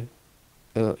a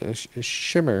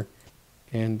shimmer,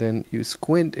 and then you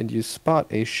squint and you spot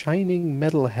a shining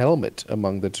metal helmet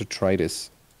among the detritus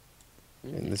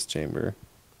in this chamber.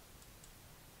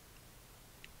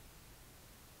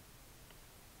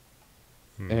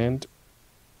 And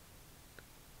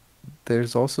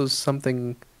there's also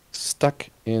something stuck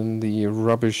in the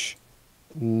rubbish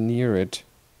near it.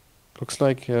 Looks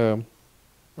like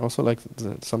also like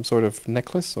some sort of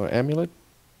necklace or amulet.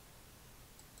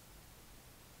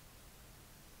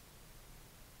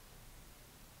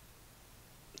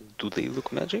 Do they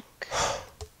look magic?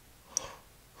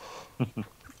 I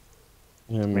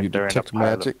mean, You they're in a detect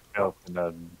pile of magic. filth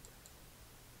and,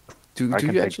 Do I do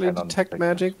can you take actually that on detect thickness.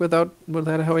 magic without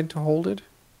having to hold it?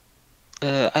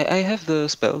 I have the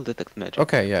spell detect magic.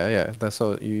 Okay, yeah. That's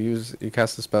so you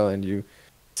cast the spell and you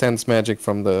sense magic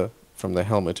from the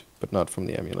helmet, but not from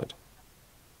the amulet.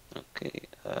 Okay.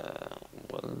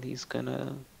 Well, he's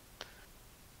gonna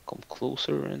come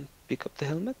closer and pick up the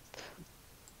helmet.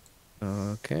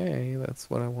 Okay, that's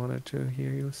what I wanted to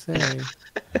hear you say.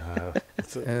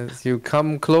 It's a, As you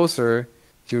come closer,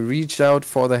 you reach out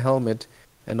for the helmet,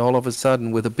 and all of a sudden,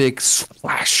 with a big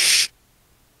splash,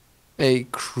 a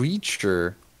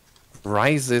creature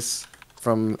rises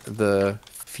from the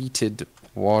fetid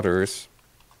waters.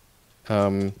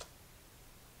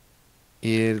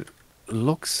 It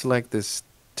looks like this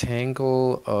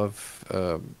tangle of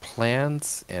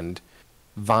plants and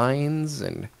vines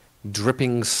and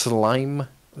dripping slime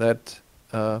that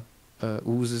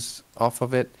oozes off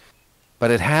of it.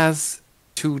 But it has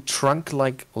 2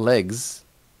 trunk-like legs,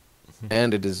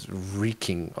 and it is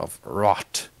reeking of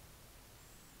rot.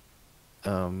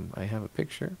 I have a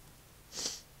picture.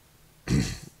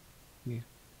 Yeah.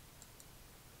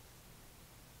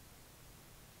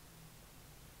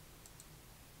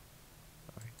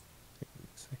 Sorry, take me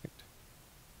a second.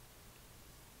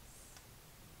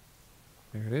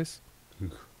 There it is.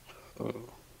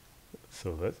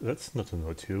 So that's not an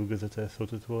Otyuga that I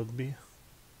thought it would be.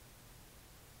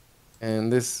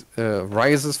 And this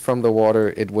rises from the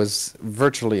water. It was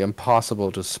virtually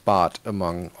impossible to spot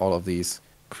among all of these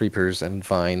creepers and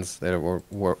vines that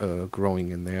were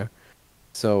growing in there.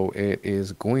 So it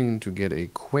is going to get a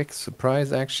quick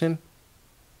surprise action.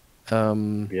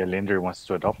 Maybe Alhindri wants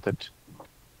to adopt it.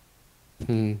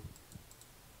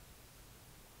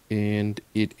 And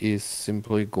it is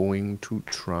simply going to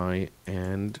try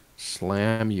and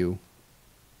slam you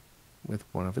with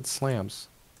one of its slams.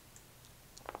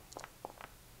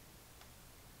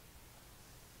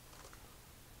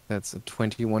 That's a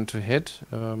 21 to hit.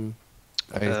 I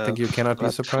think you cannot be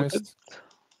Flat-footed surprised.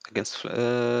 against.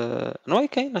 No, I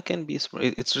can. I can be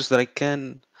surprised. It's just that I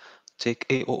can take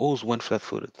AOOs when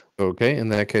flat-footed. Okay, in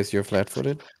that case, you're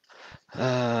flat-footed.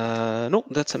 No,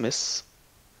 that's a miss.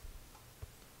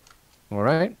 All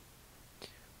right.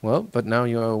 Well, but now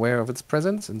you're aware of its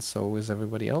presence, and so is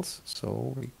everybody else.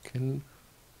 So we can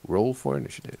roll for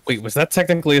initiative. Wait, was that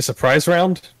technically a surprise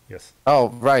round? Yes. Oh,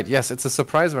 right. Yes, it's a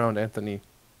surprise round, Anthony.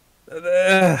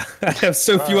 I have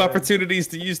so few opportunities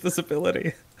to use this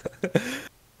ability.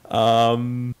 I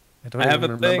don't I have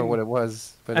even a remember thing. what it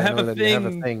was, but I I have know a that you have a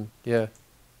thing. thing. Yeah.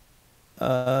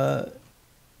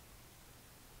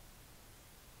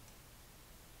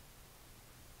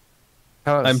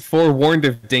 Tell us. I'm forewarned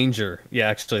of danger. Yeah,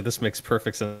 actually, this makes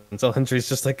perfect sense. Alhindri's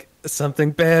just like,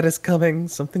 something bad is coming.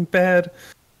 Something bad.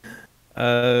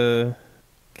 Can't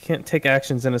take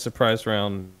actions in a surprise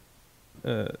round,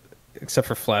 except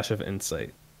for Flash of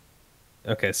Insight.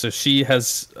 Okay, so she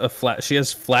has She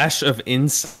has Flash of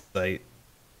Insight.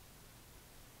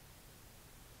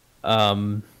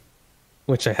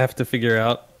 Which I have to figure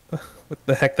out what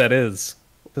the heck that is,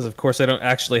 because of course I don't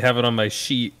actually have it on my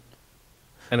sheet,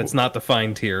 and it's not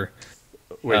defined here.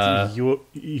 Wait,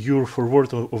 you're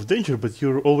forward of danger, but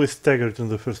you're always staggered in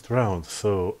the first round.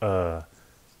 So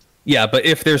Yeah, but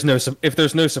if there's no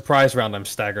surprise round, I'm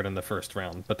staggered in the first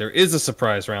round. But there is a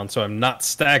surprise round, so I'm not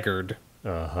staggered.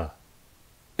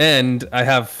 And I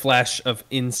have Flash of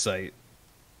Insight.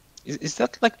 Is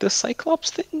that like the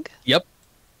Cyclops thing? Yep.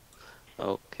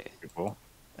 Okay. Cool.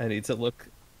 I need to look.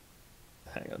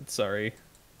 Hang on, sorry.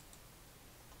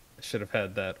 I should have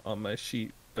had that on my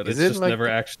sheet, but Is it's it just like never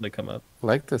the- actually come up.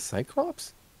 Like the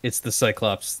Cyclops? It's the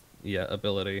Cyclops,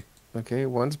 ability. Okay,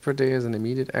 once per day as an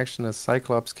immediate action, a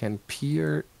Cyclops can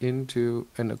peer into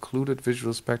an occluded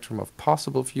visual spectrum of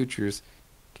possible futures,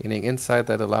 gaining insight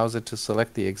that allows it to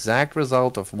select the exact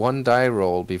result of one die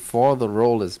roll before the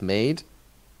roll is made.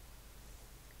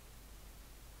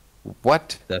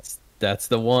 What? That's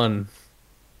the one.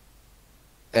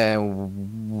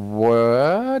 And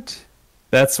what?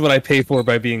 That's what I pay for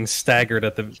by being staggered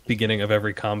at the beginning of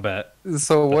every combat.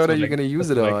 So what are That's you I- going to use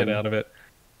that's it what on? I get out of it.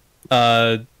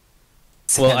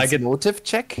 Well, I Sense get motive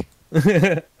check?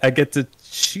 I get to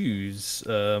choose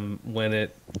when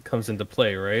it comes into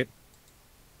play, right?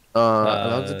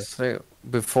 Allows it to say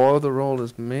before the roll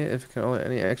is made, if it can only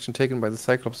any action taken by the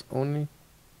Cyclops only.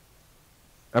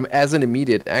 As an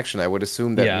immediate action, I would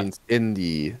assume that Yeah. means in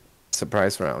the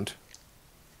surprise round.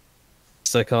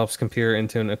 Cyclops can peer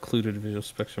into an occluded visual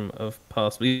spectrum of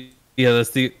possible. Yeah,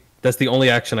 that's the only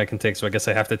action I can take. So I guess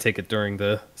I have to take it during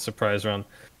the surprise round.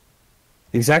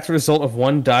 The exact result of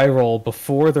one die roll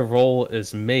before the roll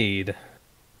is made.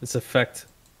 This effect.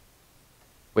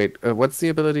 Wait, what's the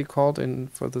ability called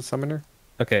for the summoner?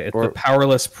 Okay, it's Or- the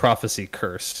Powerless Prophecy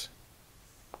Curse.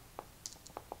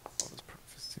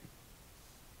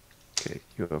 Okay,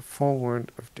 you have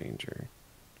forewarned of danger.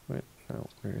 Wait, no,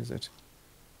 where is it?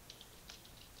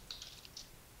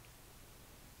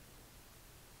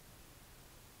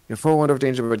 You're forewarned of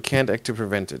danger but can't act to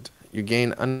prevent it. You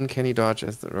gain uncanny dodge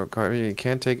as the requirement. You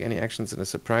can't take any actions in a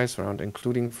surprise round,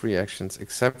 including free actions,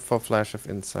 except for Flash of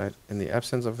Insight. In the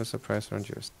absence of a surprise round,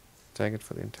 you're staggered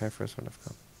for the entire first round of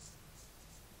combat.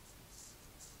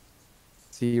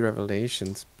 See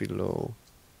revelations below.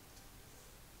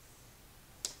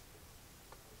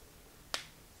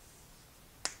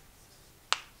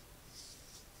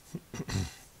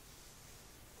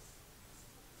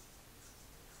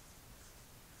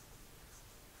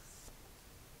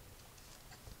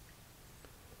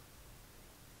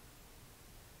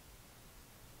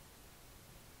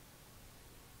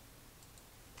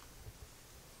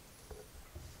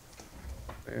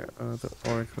 Where are the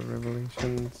Oracle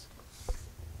Revelations?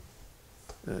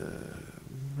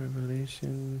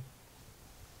 Revelation.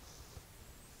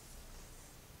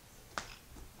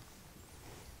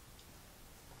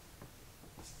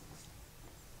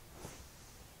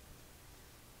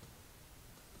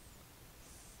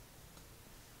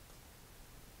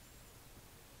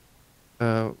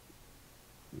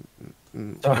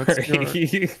 What's your...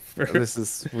 Sorry. This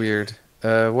is weird.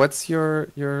 What's your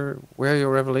where are your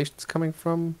revelations coming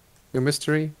from? Your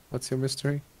mystery? What's your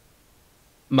mystery?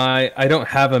 I don't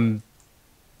have a.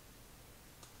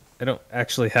 I don't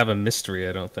actually have a mystery.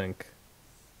 I don't think.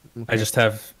 Okay. I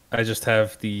just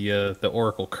have the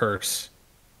Oracle Curse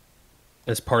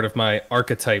as part of my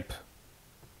archetype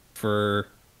for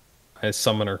my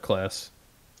summoner class.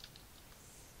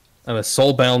 I'm a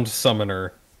soulbound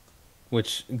summoner,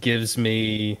 which gives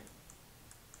me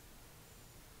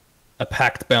a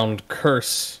pact-bound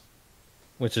curse,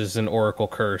 which is an Oracle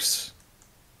Curse.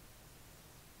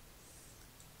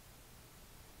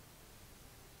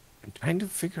 I'm trying to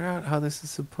figure out how this is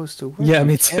supposed to work. Yeah, You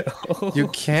me can't- too. You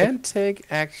can't take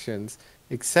actions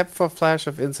except for Flash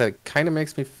of Insight. Kind of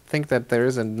makes me think that there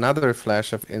is another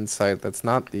Flash of Insight that's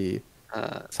not the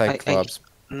Cyclops.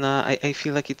 I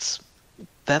feel like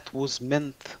that was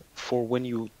meant for when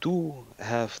you do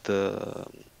have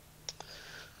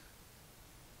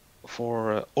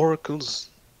for oracles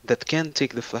that can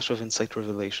take the Flash of Insight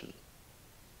revelation,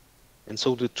 and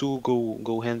so the two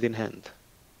go hand in hand.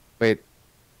 Wait,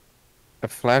 a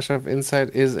Flash of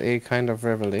Insight is a kind of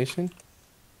revelation?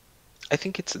 I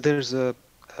think there's a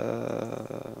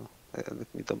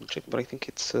let me double check, but I think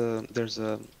there's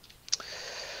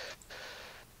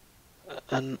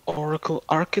an oracle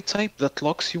archetype that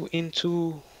locks you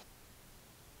into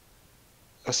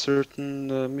a certain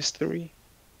mystery.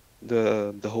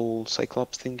 The whole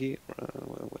Cyclops thingy.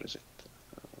 What is it?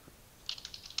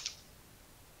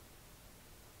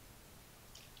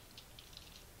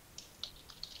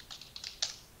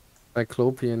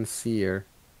 Cyclopean Seer.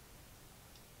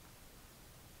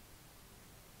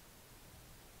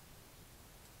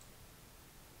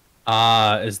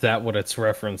 Ah, is that what it's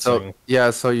referencing? So yeah,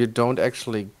 so you don't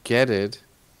actually get it.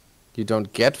 You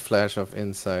don't get Flash of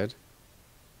Insight.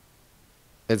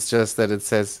 It's just that it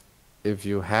says if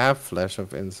you have Flash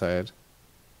of Insight,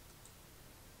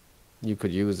 you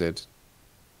could use it.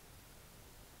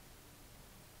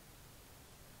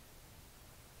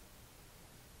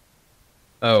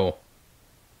 Oh.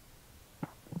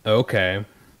 Okay.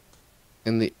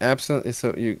 In the absence,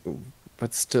 so you,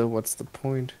 but still, what's the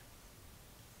point?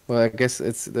 Well, I guess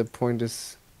the point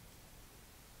is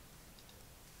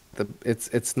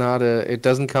it's not it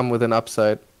doesn't come with an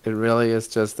upside. It really is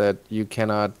just that you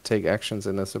cannot take actions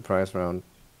in a surprise round.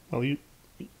 Well, you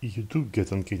do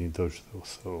get uncanny dodge though,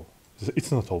 so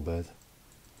it's not all bad.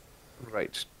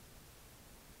 Right.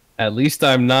 At least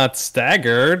I'm not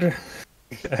staggered,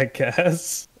 I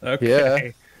guess.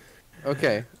 Okay.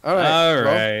 Okay. All right. All Well,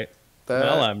 right.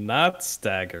 Well, I'm not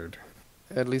staggered.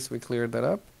 at least we cleared that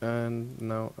up, and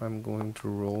now I'm going to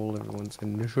roll everyone's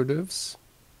initiatives,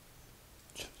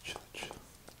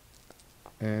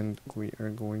 and we are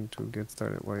going to get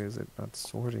started. Why is it not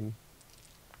sorting?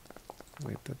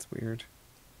 Wait, that's weird.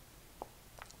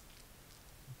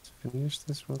 Let's finish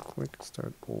this real quick,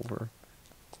 start over.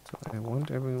 So I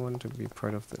want everyone to be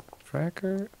part of the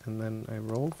tracker, and then I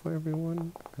roll for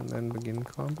everyone, and then begin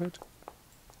combat.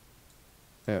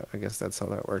 Yeah, I guess that's how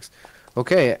that works.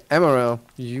 Okay, Emaṛel,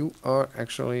 you are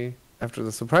actually, after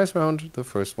the surprise round, the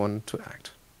first one to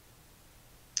act.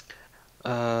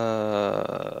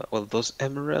 Well, does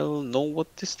Emaṛel know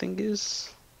what this thing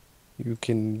is? You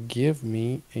can give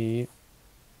me a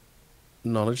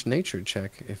knowledge nature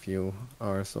check if you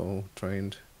are so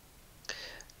trained.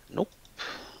 Nope.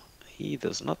 He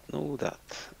does not know that.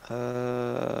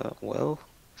 Well,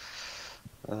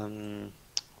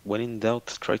 when in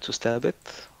doubt, try to stab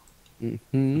it.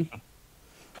 Mm-hmm.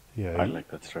 Yeah, I like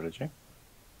that strategy.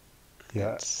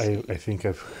 yeah. Let's I see. think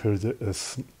I've heard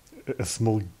a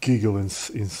small giggle in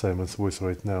Simon's voice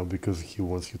right now because he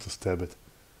wants you to stab it.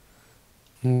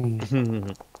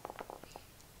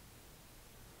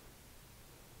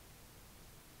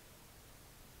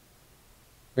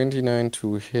 29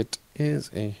 to hit is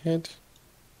a hit.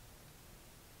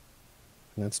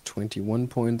 And that's 21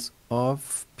 points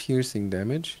of piercing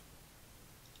damage,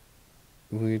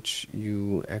 which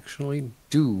you actually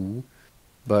do,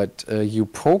 but you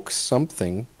poke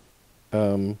something,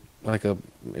 like it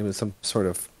was some sort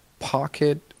of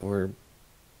pocket or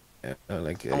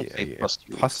like Don't say a bust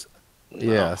you. pus.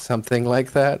 No. Yeah, something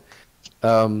like that.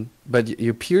 But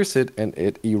you pierce it and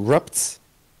it erupts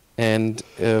and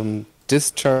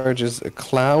discharges a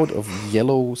cloud of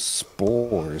yellow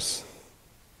spores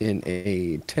in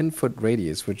a 10-foot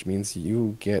radius, which means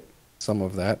you get some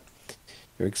of that.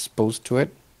 You're exposed to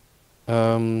it.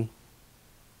 And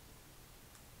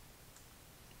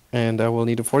I will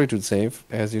need a fortitude save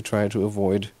as you try to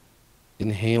avoid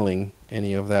inhaling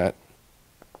any of that.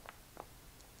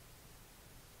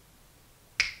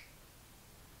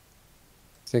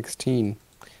 16.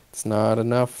 It's not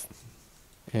enough.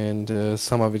 And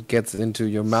some of it gets into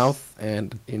your mouth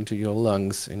and into your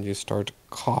lungs, and you start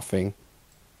coughing.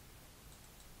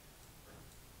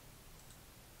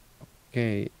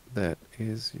 Okay, that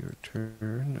is your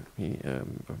turn. Let me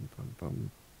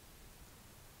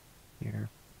here.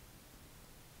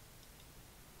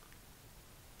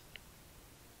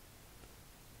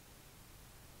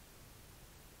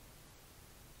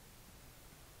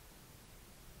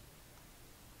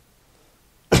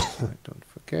 Don't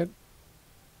forget.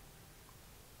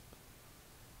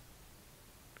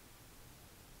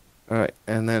 Alright,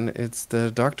 and then it's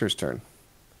the doctor's turn.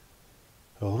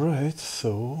 Alright,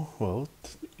 so, well,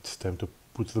 it's time to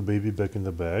put the baby back in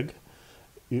the bag.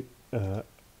 I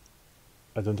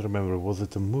don't remember, was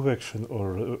it a move action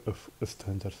or a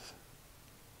standard?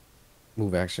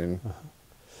 Move action.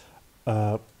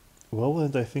 Well,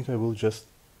 and I think I will just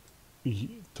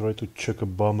try to chuck a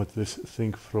bomb at this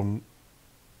thing from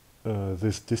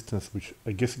this distance, which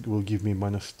I guess it will give me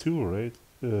 -2, right?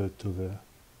 To the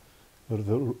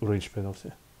range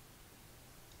penalty.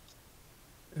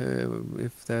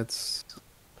 If that's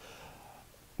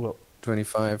Well,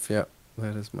 25, yeah,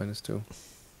 that is -2.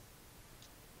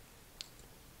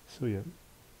 so yeah.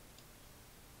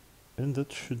 And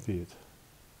that should be it.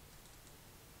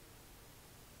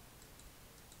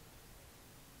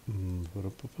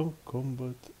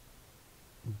 Combat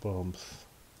bombs.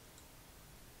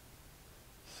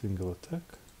 Single attack.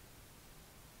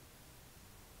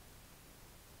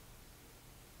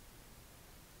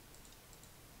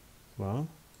 Wow.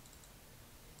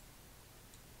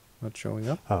 Not showing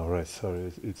up. Oh, right,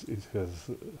 sorry, it has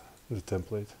the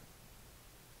template.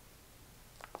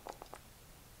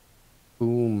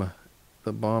 Boom.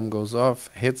 The bomb goes off,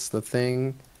 hits the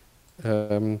thing,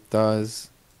 does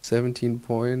 17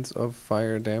 points of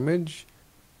fire damage.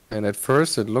 And at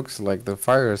first it looks like the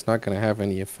fire is not going to have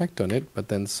any effect on it, but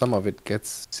then some of it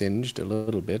gets singed a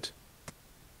little bit.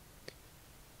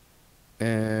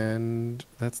 And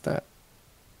that's that.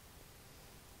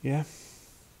 Yeah.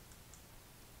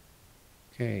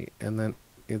 Okay, and then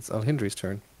it's Alhindri's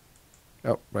turn.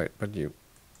 Oh, right, but you...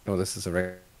 No, this is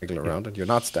a regular round, and you're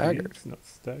not staggered. She's not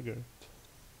staggered.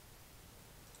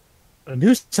 I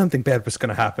knew something bad was going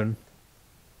to happen.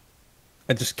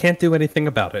 I just can't do anything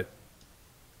about it.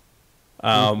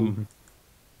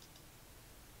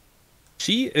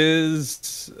 She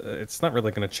is... it's not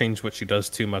really going to change what she does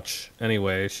too much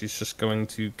anyway. She's just going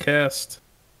to cast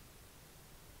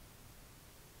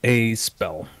a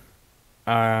spell.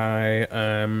 I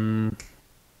am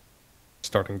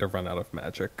starting to run out of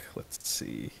magic. Let's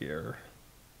see here.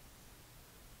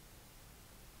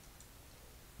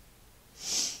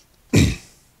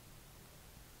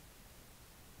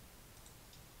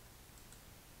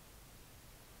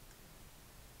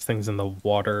 Things in the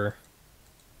water.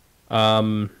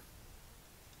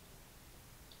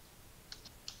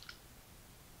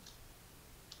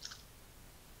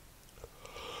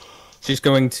 She's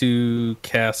going to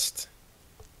cast...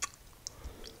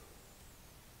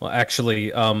 Well,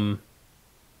 actually, can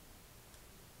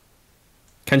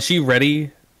she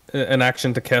ready an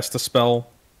action to cast a spell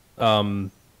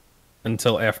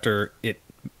until after it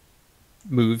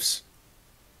moves?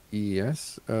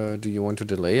 Yes. Do you want to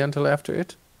delay until after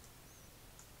it?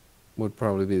 Would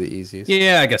probably be the easiest.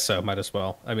 Yeah, I guess so. Might as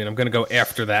well. I mean, I'm going to go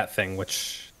after that thing,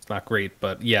 which is not great,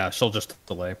 but yeah, she'll just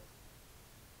delay.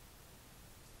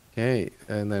 Okay,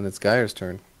 and then it's Geier's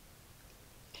turn.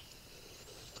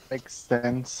 Makes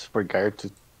sense for Geier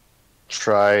to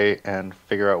try and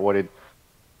figure out what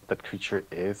that creature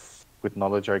is with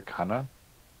knowledge arcana.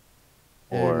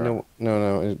 Or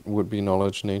No, it would be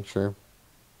knowledge nature.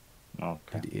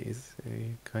 okay, It is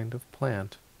a kind of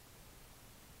plant.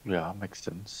 yeah, makes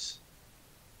sense.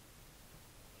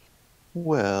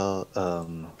 Well,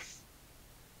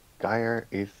 Geier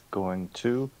is going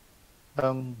to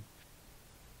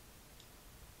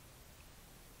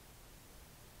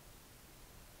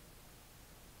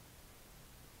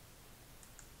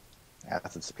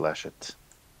acid splash it.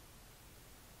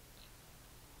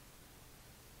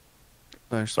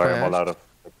 Sorry, I'm all out of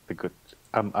the good.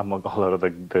 I'm all out of the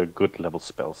good level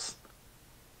spells.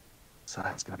 So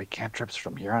that's gonna be cantrips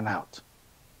from here on out.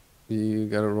 You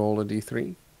gotta roll a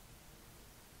d3.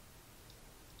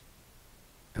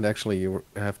 And actually, you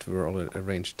have to roll a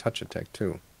ranged touch attack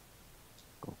too.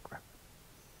 Okay.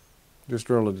 Just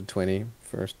roll a d20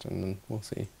 first, and then we'll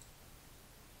see.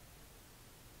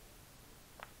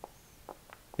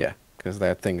 Yeah, because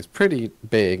that thing is pretty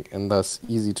big and thus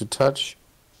easy to touch.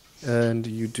 And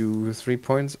you do 3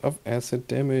 points of acid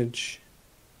damage.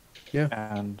 Yeah.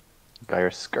 And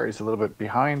Geier scurries a little bit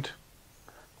behind.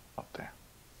 Up there.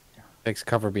 Takes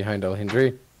cover behind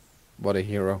Alhindri. What a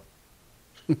hero.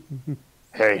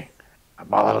 Hey,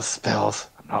 I'm all out of spells.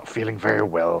 I'm not feeling very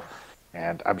well.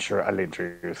 And I'm sure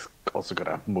Alhindri is also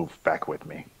going to move back with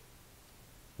me.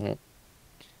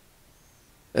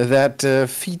 That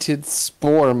fetid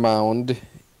spore mound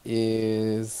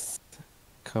is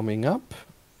coming up.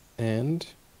 And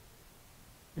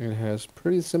it has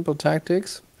pretty simple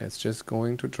tactics. It's just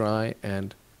going to try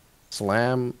and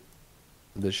slam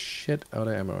the shit out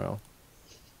of Emaírel.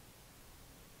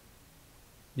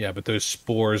 Yeah, but those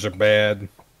spores are bad.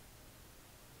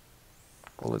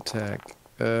 Full attack.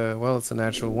 Well, it's a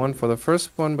natural 1 for the first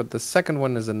one, but the second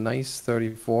one is a nice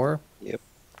 34. Yep.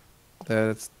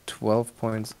 That's 12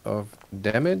 points of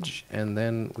damage. And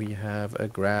then we have a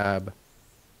grab.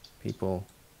 People,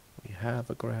 we have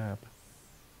a grab.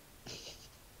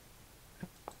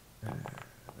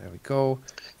 There we go.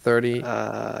 30.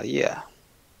 Yeah.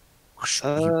 He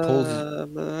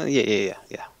pulls, Yeah.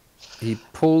 he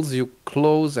pulls you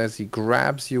close as he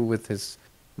grabs you with his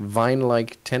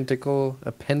vine-like tentacle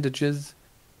appendages,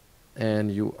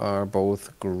 and you are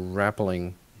both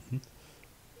grappling.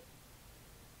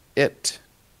 It.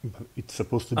 But it's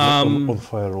supposed to be on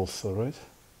fire also, right?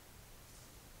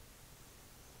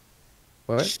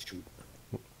 What? Shoot.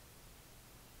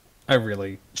 I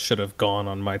really should have gone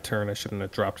on my turn. I shouldn't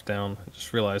have dropped down. I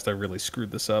just realized I really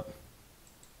screwed this up.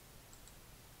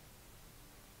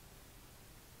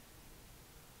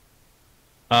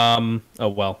 Oh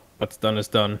well. What's done is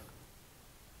done.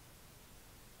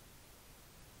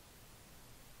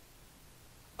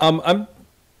 I'm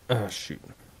shoot.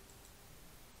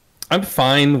 I'm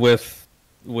fine with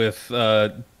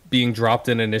being dropped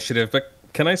in initiative, but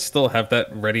can I still have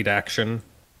that readied action?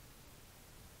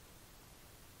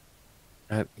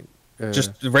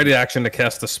 Just ready action to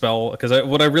cast a spell, because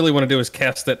what I really want to do is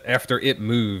cast it after it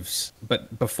moves,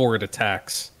 but before it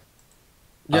attacks.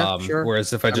 Yeah, sure.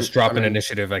 Whereas if I just drop an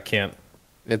initiative, I can't.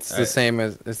 It's the same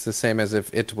as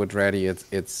if it would ready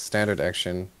its standard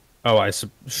action. Oh,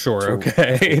 sure,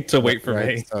 okay, to wait for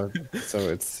me. So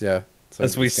it's yeah. So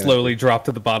As we slowly drop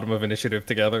to the bottom of initiative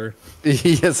together.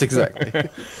 Yes, exactly.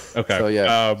 Okay. So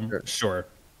yeah, sure.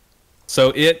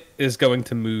 So it is going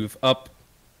to move up.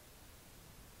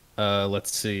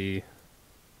 Let's see.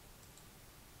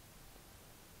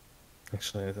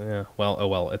 Actually, yeah.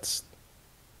 Well, it's.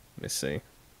 Let me see.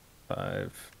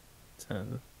 5,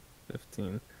 10,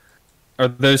 15. Are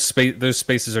those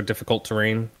spaces are difficult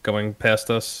terrain going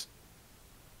past us?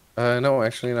 No,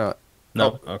 actually not.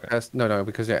 No. Okay. No,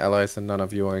 because you're allies and none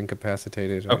of you are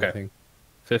incapacitated or anything.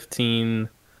 15.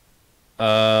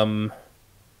 20.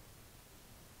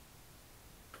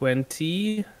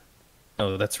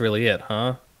 Oh, that's really it,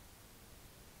 huh?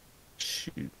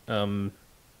 Shoot.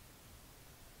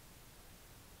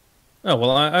 Oh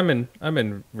well, I'm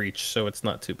in reach, so it's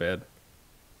not too bad.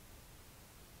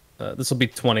 This will be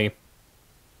 20,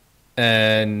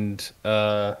 and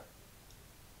I'll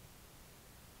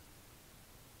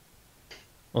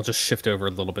just shift over a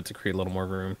little bit to create a little more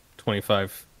room.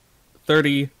 25,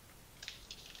 30,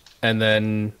 and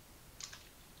then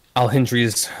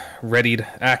Alhindri's readied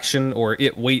action, or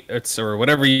it waits, or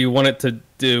whatever you want it to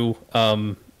do.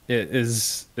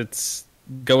 It's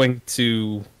going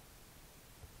to.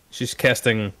 She's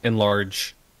casting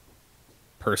Enlarge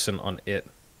Person on it.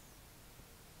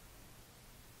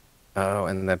 Oh,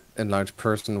 and that enlarged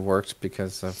person worked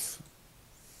because of.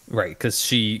 Right, because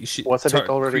she wasn't it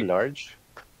already large?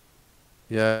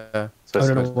 Yeah. So Oh, it's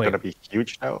no, going to be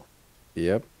huge now.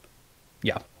 Yep.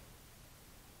 Yeah.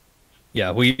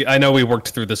 Yeah, I know we worked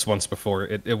through this once before.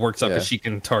 It works out because she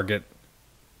can target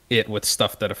it with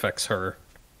stuff that affects her.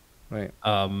 Right.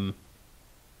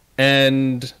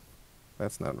 And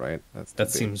that's not right.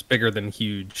 That seems bigger than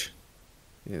huge.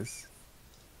 Yes.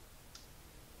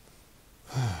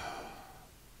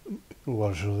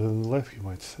 Larger than life, you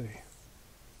might say.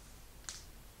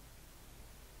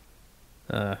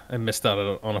 I missed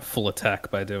out on a full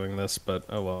attack by doing this, but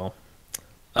oh well.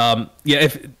 Yeah,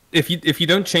 if you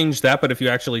don't change that, but if you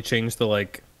actually change the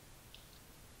like,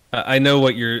 I know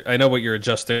what you're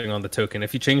adjusting on the token.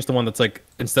 If you change the one that's like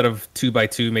instead of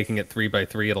 2x2, making it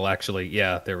 3x3, it'll actually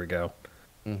there we go.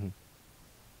 Mm-hmm.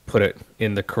 Put it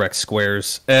in the correct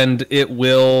squares, and it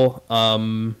will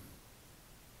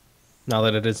Now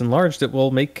that it is enlarged, it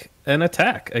will make an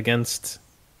attack against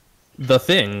the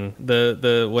thing,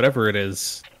 the whatever it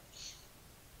is.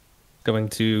 Going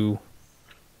to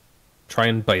try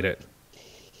and bite it.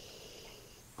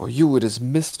 For you, it is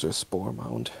Mr. Spore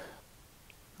Mound.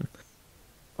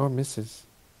 Or Mrs.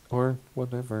 Or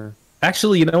whatever.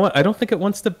 Actually, you know what? I don't think it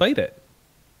wants to bite it.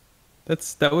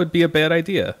 That would be a bad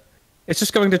idea. It's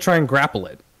just going to try and grapple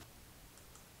it.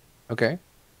 Okay.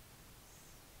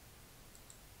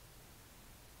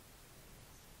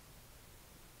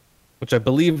 Which I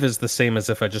believe is the same as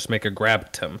if I just make a grab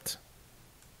attempt.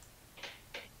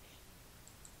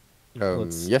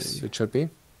 Let's Yes, see. it should be.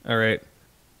 All right.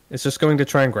 It's just going to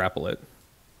try and grapple it.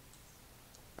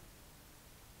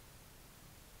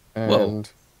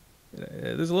 And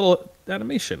There's a little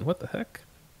animation. What the heck?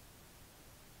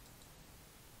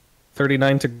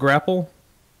 39 to grapple.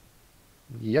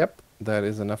 yep, that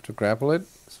is enough to grapple it.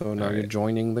 So now you're Alright.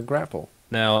 joining the grapple.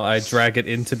 Now I drag it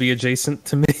in to be adjacent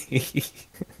to me.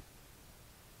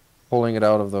 Pulling it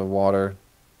out of the water.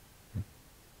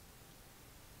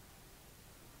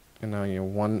 And now you're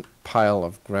one pile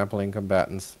of grappling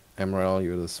combatants. Emaṛel,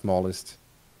 you're the smallest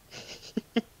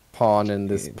pawn in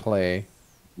this play.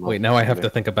 Wait, now I have to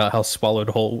think about how swallowed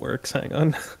whole works. Hang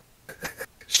on.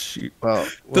 Shoot. Well,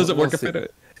 Does it we'll work if see. I do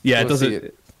it? Yeah, it We'll see.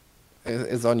 doesn't.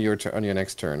 It's on your on your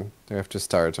next turn. You have to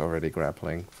start already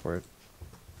grappling for it.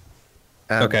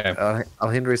 And, Okay.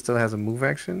 Alhindri still has a move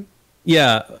action.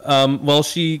 Yeah. Well,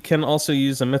 she can also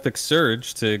use a Mythic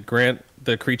Surge to grant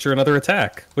the creature another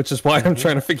attack, which is why I'm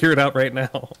trying to figure it out right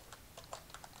now.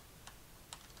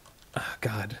 Oh,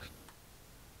 God.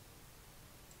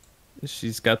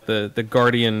 She's got the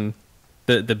Guardian,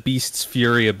 the Beast's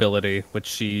Fury ability, which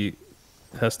she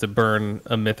has to burn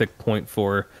a Mythic point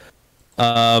for.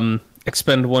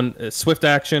 Expend one swift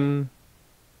action.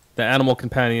 The animal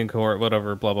companion cohort,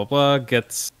 whatever, blah blah blah,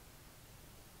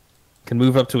 can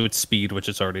move up to its speed, which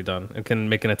it's already done, and can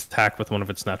make an attack with one of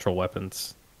its natural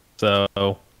weapons. So,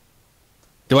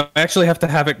 do I actually have to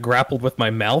have it grappled with my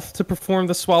mouth to perform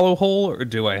the swallow hole, or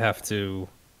do I have to?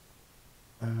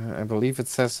 I believe it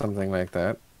says something like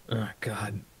that. Oh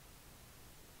God!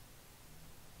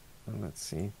 Let's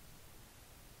see.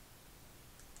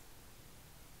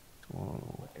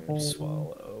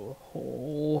 Swallow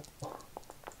hole.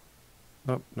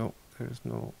 Nope, nope. There's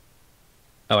no.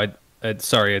 Oh, I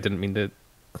sorry, I didn't mean to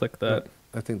click that.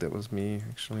 I think that was me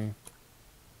actually.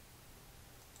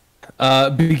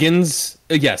 Begins.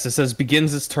 Yes, it says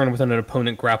begins its turn with an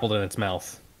opponent grappled in its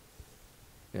mouth.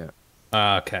 Yeah.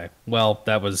 Okay. Well,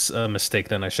 that was a mistake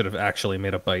then. I should have actually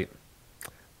made a bite.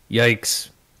 Yikes.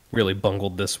 Really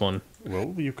bungled this one.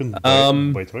 Well, you can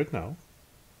bite right now.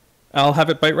 I'll have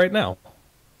it bite right now.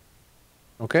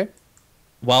 Okay.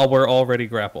 While we're already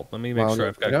grappled. Let me make Well, sure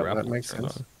I've got yeah, grappled. that makes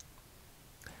turned sense. on.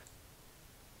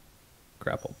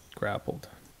 Grappled.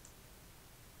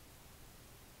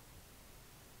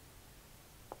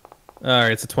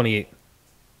 Alright, it's a 28.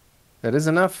 That is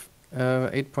enough.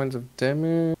 8 points of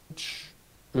damage.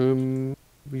 You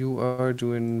are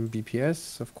doing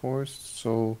BPS, of course.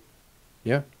 So,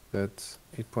 yeah, that's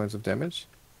 8 points of damage.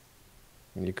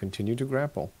 And you continue to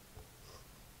grapple.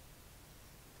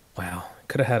 Wow.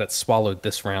 Could have had it swallowed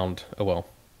this round. Oh well.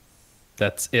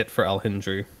 That's it for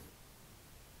Alhindri.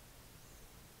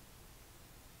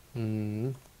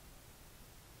 Mm.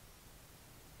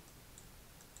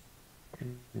 Give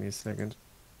me a second.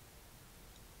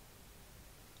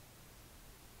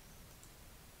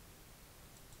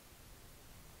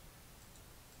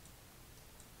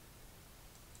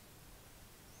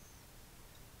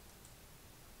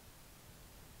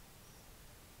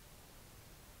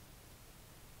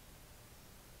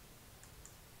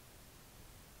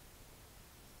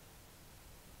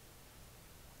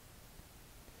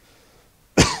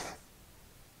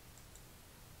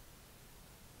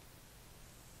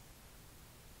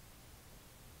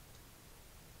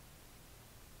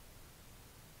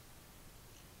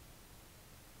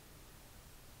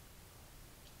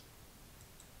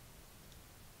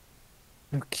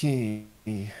 Okay.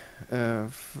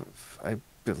 I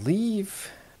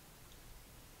believe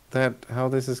that how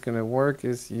this is going to work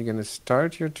is you're going to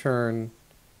start your turn.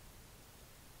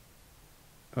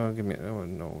 Oh, give me. Oh,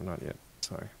 no, not yet.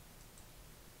 Sorry.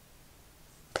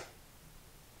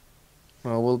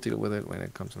 Well, we'll deal with it when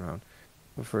it comes around.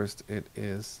 But first, it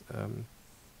is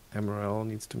Emaṛel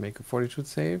needs to make a fortitude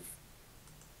save.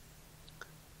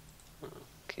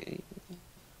 Okay.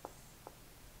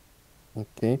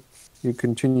 Okay. You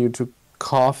continue to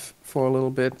cough for a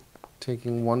little bit,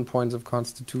 taking 1 point of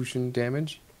constitution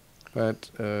damage,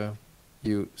 but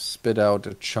you spit out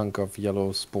a chunk of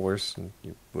yellow spores, and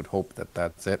you would hope that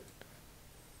that's it.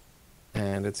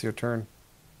 And it's your turn.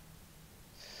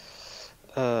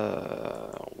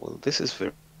 Well, this is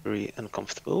very, very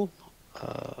uncomfortable.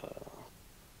 I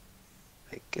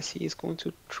guess he is going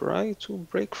to try to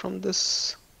break from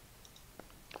this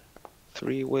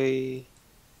three-way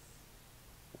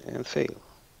and fail.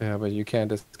 Yeah, but you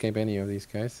can't escape any of these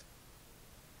guys.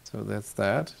 So that's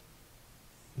that.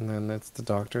 And then that's the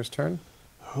doctor's turn.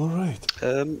 All right.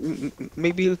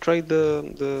 Maybe he'll try the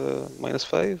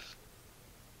 -5.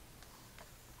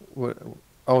 What?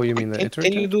 Oh, you mean the Can you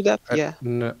iterative? do that? Yeah.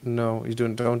 No, no, you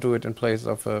don't do it in place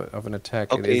of an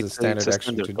attack. Okay, It is a standard it's a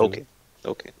action standard. to do. Okay.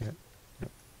 Okay.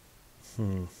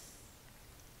 Hmm.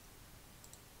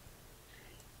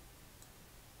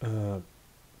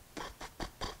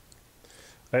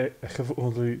 I have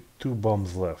only 2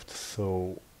 bombs left,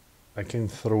 so I can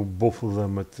throw both of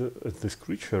them at this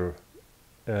creature,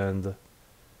 and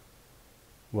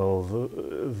well,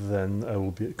 then I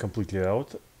will be completely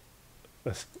out,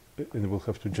 and will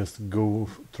have to just go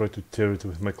try to tear it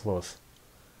with my claws.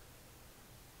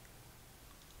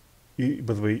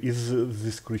 By the way, is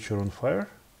this creature on fire?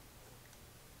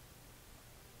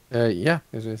 Yeah,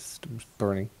 it is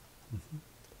burning.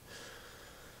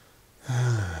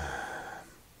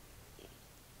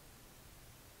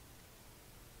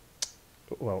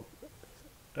 Well,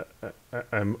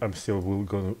 I'm still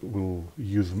will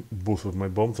use both of my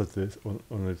bombs at this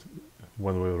on it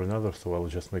one way or another. So I'll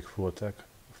just make full attack,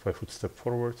 5-foot step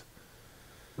forward.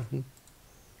 Mhm.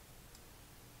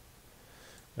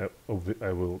 I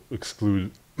will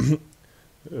exclude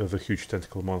the huge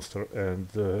tentacle monster and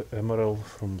Emaírel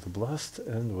from the blast,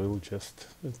 and will just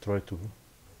try to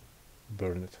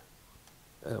burn it.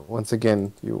 Once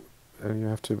again, you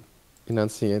have to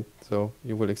enunciate. So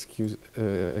you will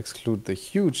exclude the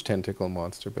huge tentacle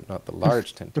monster, but not the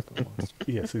large tentacle monster.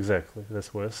 Yes, exactly.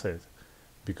 That's what I said.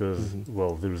 Because, Mhm.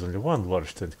 well, there is only one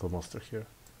large tentacle monster here.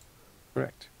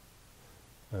 Correct.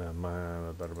 There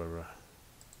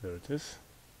it is.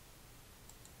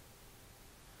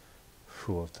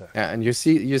 Full attack. Yeah, and you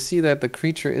see that the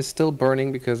creature is still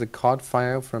burning because it caught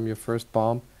fire from your first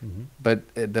bomb, Mm-hmm. but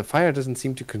the fire doesn't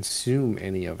seem to consume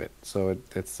any of it, so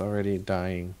it's already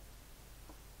dying.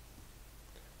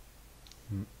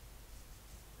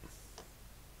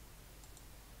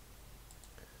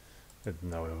 And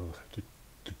now I will have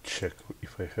to check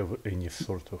if I have any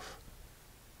sort of...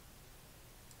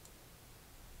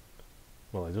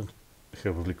 Well, I don't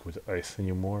have liquid ice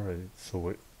anymore,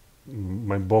 so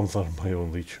my bombs are my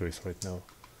only choice right now.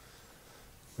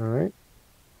 All right.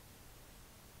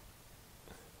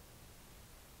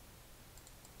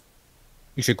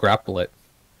 You should grapple it.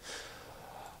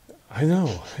 I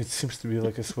know, it seems to be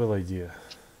like a swell idea.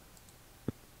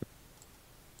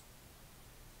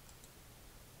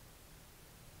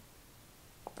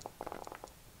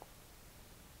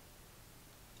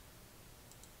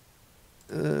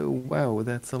 Wow,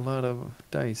 that's a lot of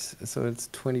dice. So it's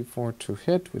 24 to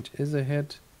hit, which is a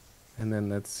hit, and then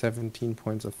that's 17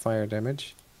 points of fire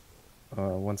damage.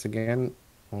 Once again,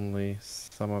 only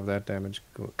some of that damage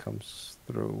comes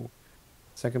through.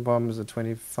 Second bomb is a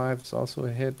 25, it's also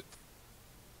a hit.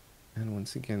 And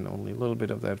once again, only a little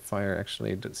bit of that fire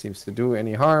actually seems to do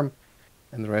any harm,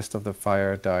 and the rest of the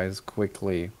fire dies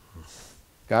quickly.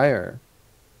 Geier.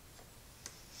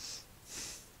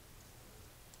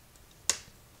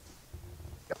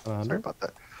 Sorry about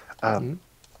that.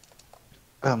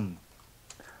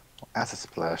 Acid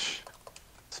splash.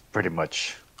 It's pretty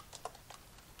much.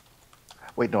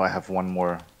 Wait, no, I have one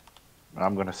more.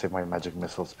 I'm gonna save my magic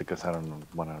missiles because I don't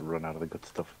want to run out of the good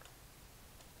stuff.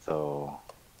 So,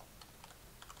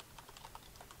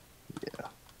 yeah,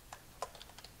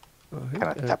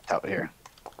 kind of tapped out here.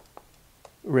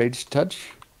 Rage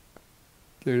touch.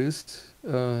 There it is.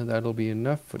 That'll be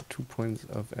enough for 2 points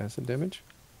of acid damage.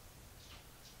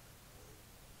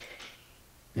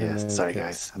 And Yes, then sorry it's-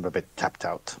 guys, I'm a bit tapped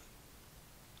out.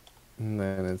 And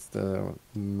then it's the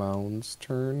mound's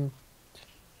turn.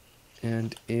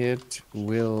 And it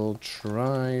will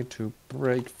try to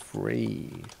break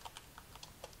free.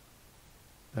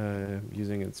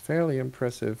 Using its fairly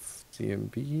impressive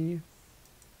CMB.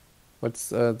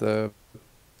 What's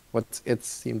its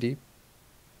CMD?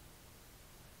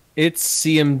 Its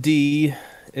CMD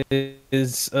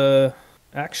is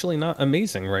actually not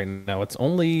amazing right now. It's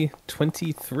only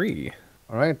 23.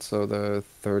 Alright, so the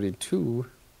 32.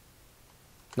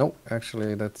 No,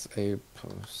 actually that's a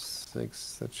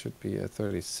 +6. That should be a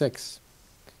 36.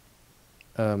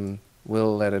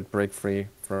 We'll let it break free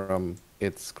from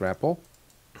its grapple.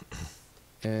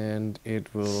 And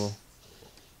it will,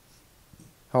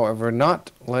 however,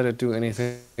 not let it do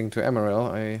anything to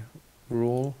Emaírel, I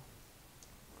rule.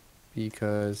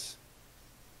 Because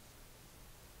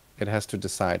it has to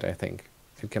decide, I think.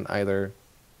 It can either...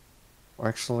 Or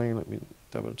actually, let me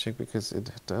double check because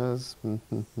it does... Look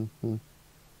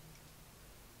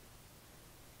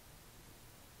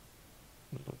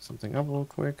something up real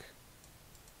quick.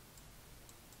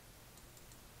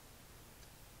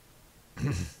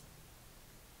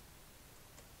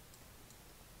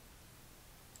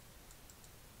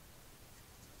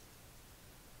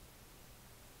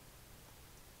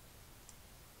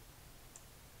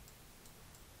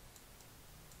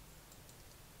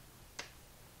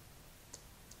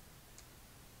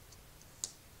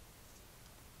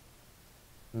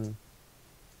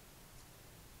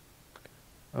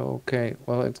 Okay,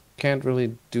 well, it can't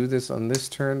really do this on this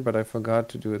turn, but I forgot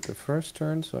to do it the first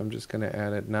turn, so I'm just going to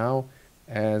add it now.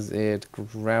 As it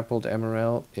grappled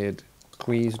Emaṛēl, it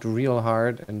squeezed real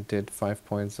hard and did 5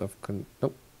 points of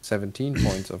 17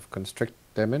 points of constrict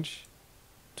damage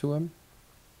to him.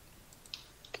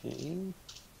 Okay.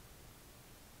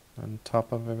 On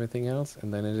top of everything else,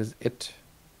 and then it is it.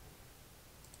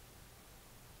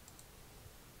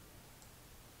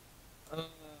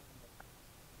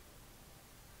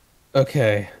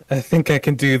 Okay, I think I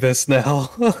can do this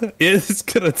now. It's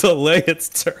gonna delay its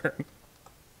turn.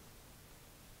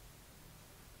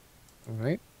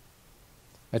 Alright.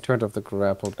 I turned off the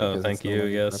grappled. Oh, because thank it's no you,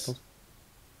 longer yes. grappled.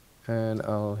 And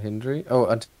Alhindri. Oh,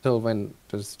 until when?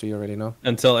 Do you already know?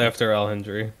 Until after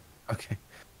Alhindri. Okay.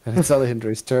 And it's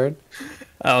Alhindri's turn.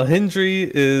 Alhindri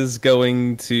is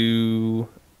going to...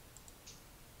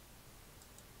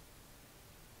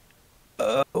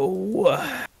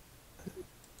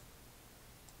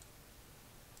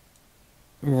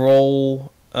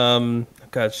 roll...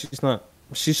 God,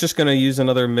 she's just gonna use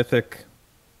another mythic...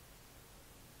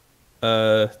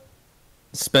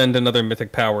 spend another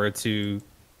mythic power to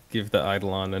give the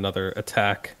Eidolon another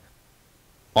attack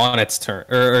on its turn,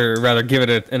 or rather give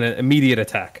it an immediate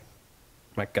attack.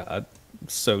 My God, I'm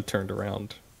so turned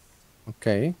around.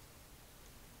 Okay.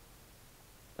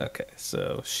 Okay,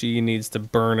 so she needs to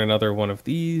burn another one of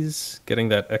these. Getting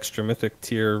that extra mythic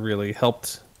tier really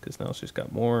helped, because now she's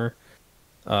got more.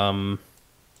 So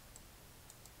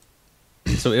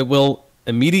it will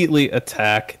immediately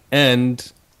attack,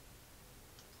 and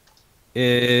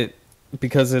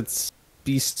because it's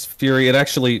Beast's Fury, it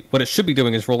actually, what it should be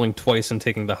doing is rolling twice and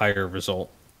taking the higher result,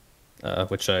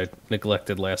 which I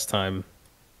neglected last time.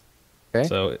 Okay.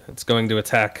 So it's going to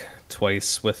attack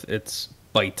twice with its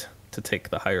bite to take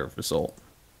the higher result.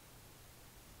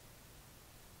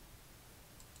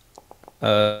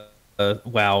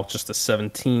 Wow, just a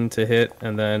 17 to hit,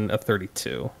 and then a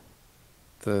 32.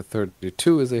 The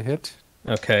 32 is a hit.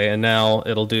 Okay, and now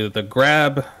it'll do the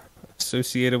grab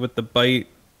associated with the bite.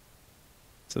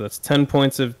 So that's 10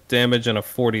 points of damage and a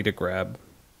 40 to grab.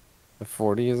 The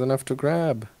 40 is enough to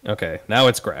grab. Okay, now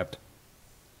it's grabbed.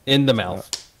 In the mouth.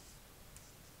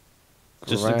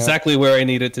 Just Grab. exactly where I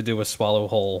need it to do a swallow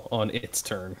whole on its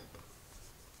turn.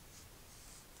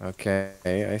 Okay,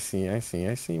 I see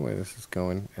where this is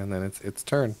going. And then it's its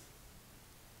turn.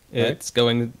 It's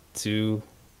going to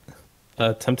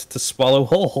attempt to swallow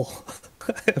whole.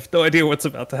 I have no idea what's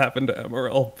about to happen to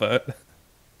Emaṛēl, but...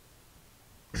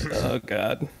 Oh,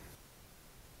 God.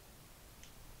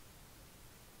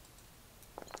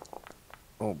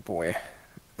 Oh, boy.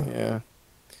 Yeah.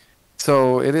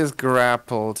 So, it is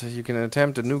grappled. You can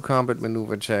attempt a new combat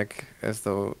maneuver check as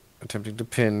though attempting to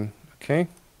pin. Okay?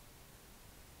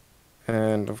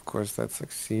 And, of course, that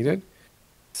succeeded.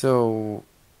 So...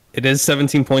 It is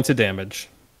 17 points of damage.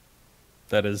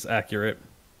 That is accurate.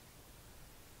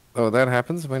 Oh, that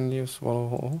happens when you swallow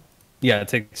whole? Yeah, it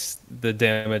takes the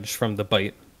damage from the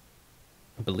bite.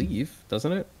 I believe,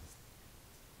 doesn't it?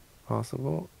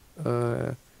 Possible.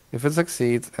 If it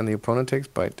succeeds and the opponent takes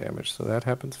bite damage, so that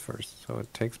happens first. So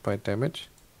it takes bite damage.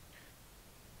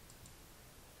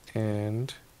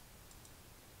 And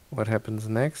what happens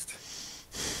next?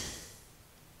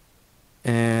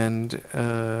 And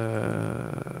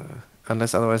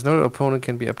unless otherwise noted, opponent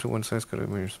can be up to one size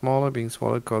greater smaller. Being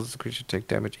swallowed causes the creature to take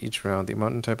damage each round. The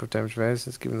amount and type of damage varies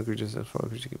since given the creature says swallowed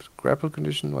creature keeps a grapple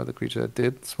condition, while the creature that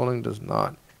did swallowing does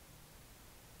not.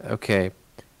 Okay.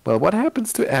 Well, what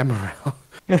happens to Emaṛēl?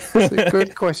 It's a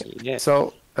good question. Yeah.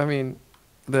 So, I mean,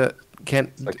 yeah.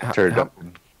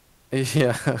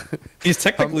 He's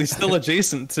technically still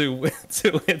adjacent to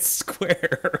its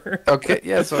square. Okay,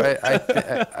 yeah. So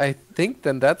I think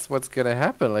then that's what's gonna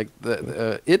happen. Like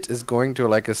it is going to,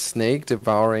 like a snake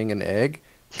devouring an egg,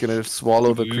 gonna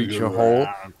swallow the creature whole.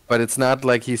 But it's not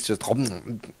like he's just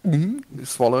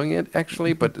swallowing it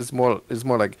actually, but it's more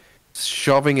like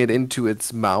shoving it into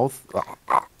its mouth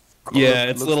Yeah, It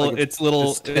it's looks little, like it's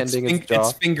little, distending its jaw.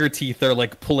 its finger teeth are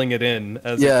like pulling it in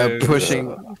as Yeah, it goes.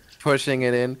 pushing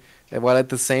it in, and while at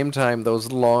the same time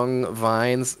those long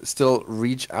vines still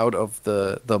reach out of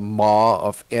the maw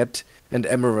of it, and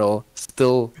Emaṛel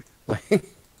still like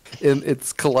in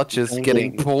its clutches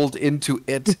getting Dangling. pulled into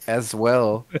it as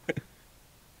well.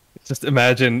 Just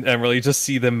imagine, Emaṛel, you just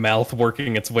see the mouth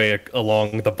working its way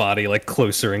along the body, like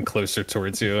closer and closer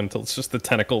towards you until it's just the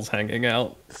tentacles hanging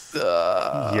out.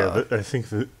 Yeah, I think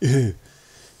that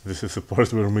this is the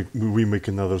part where we make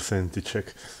another sanity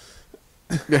check.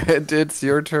 It's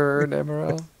your turn,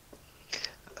 Emaṛel.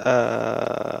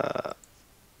 I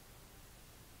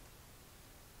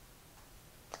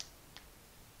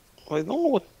don't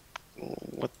know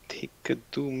what he could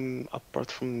do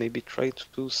apart from maybe try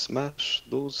to smash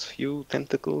those few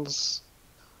tentacles.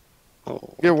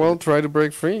 Oh, Yeah, well, try to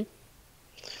break free.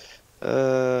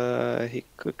 he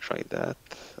could try that.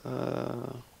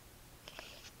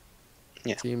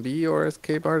 Yeah. Team B or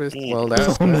escape artist. Yeah. Well,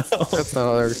 that's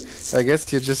another. I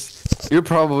guess you'd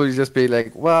probably just be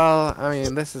like, well, I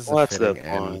mean, this is a What's the fitting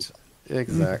end. point?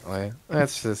 Exactly.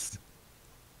 Let's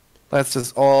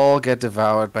just all get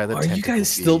devoured by the. Are you tentacle guys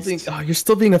still being? beast. Oh, you're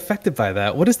still being affected by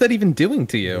that. What is that even doing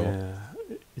to you? Yeah,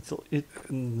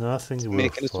 nothing will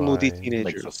Making us moody fly. teenagers.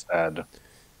 Makes us sad.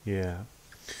 Yeah.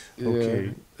 Yeah.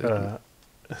 Okay.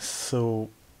 So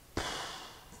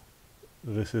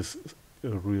this is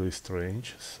really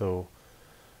strange. So,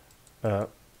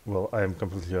 well, I am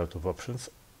completely out of options,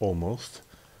 almost.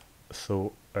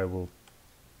 So I will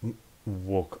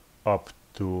walk up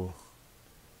to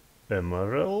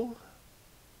Emaṛel.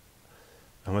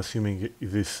 I'm assuming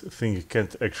this thing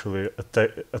can't actually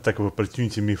attack of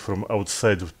opportunity me from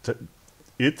outside of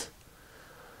it.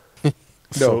 No,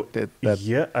 So,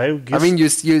 yeah, I guess. I mean, you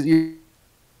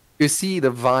see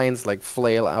the vines like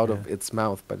flail out of its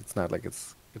mouth, but it's not like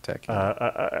it's attacking.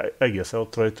 I guess I'll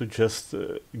try to just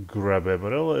grab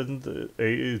Emaṛel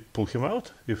and pull him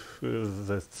out if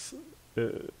that's. Yeah,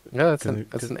 that's can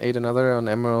an 8 another on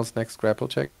Emerald's next grapple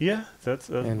check. Yeah, that's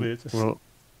And weird.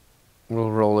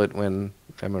 we'll roll it when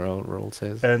Emaṛel rolls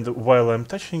his. And while I'm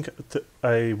touching,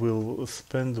 I will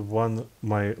spend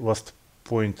my last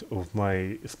point of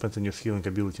my spontaneous healing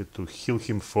ability to heal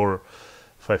him for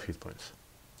 5 hit points.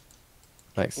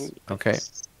 Nice. Okay.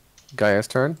 Geier's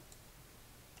turn.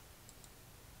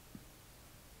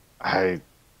 I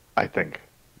think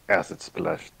Acid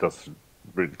Splash doesn't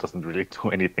really do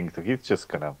anything. So he's just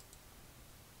gonna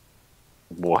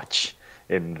watch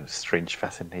in strange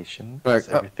fascination Right, as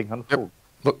everything unfolds.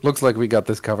 Looks like we got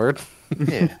this covered.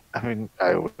 Yeah, I mean,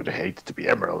 I would hate to be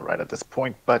Emaṛel right at this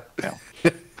point, but you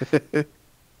know,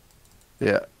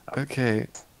 Yeah. Okay.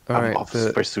 All I'm right. off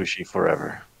for sushi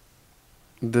forever.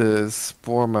 The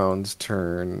Spore Mound's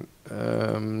turn.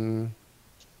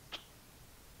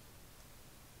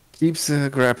 Keeps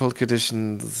grappled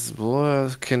conditions.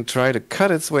 Can try to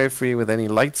cut its way free with any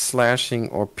light slashing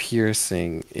or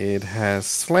piercing. It has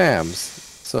slams,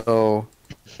 so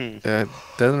it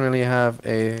doesn't really have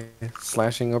a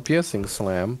slashing or piercing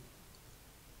slam.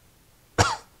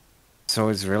 So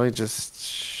it's really just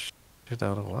shit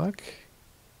out of luck.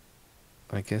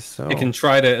 I guess so. It can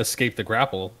try to escape the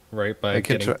grapple, right, by It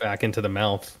can getting back into the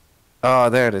mouth. Oh,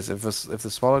 there it is. If the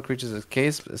swallowed creature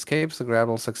escapes the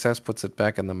grapple, success puts it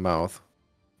back in the mouth,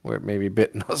 where it may be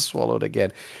bitten or swallowed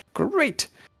again. Great.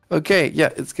 Okay, yeah,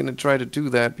 it's gonna try to do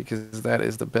that because that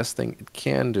is the best thing it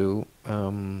can do.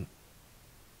 And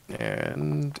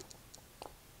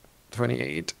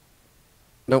 28.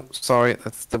 No, sorry,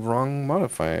 that's the wrong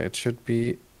modifier. It should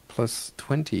be plus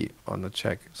 20 on the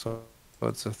check, so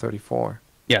it's a 34.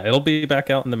 Yeah, it'll be back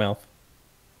out in the mouth.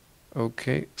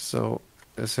 Okay, so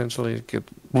essentially it gets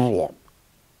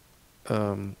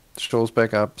shows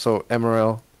back up. So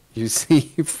Emaṛel, you see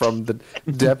from the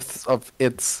depths of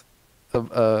its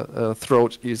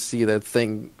throat, you see that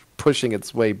thing pushing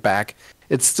its way back.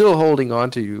 It's still holding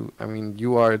on to you. I mean,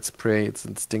 you are its prey. It's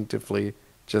instinctively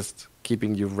just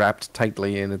keeping you wrapped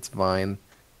tightly in its vine.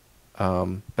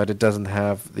 But it doesn't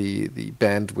have the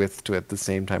bandwidth to at the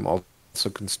same time also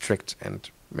constrict and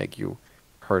make you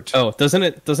hurt. Oh, doesn't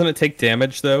it take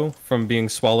damage though from being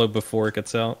swallowed before it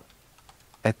gets out?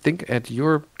 I think on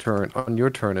your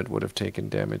turn it would have taken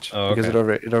damage Oh, because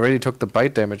okay. it already took the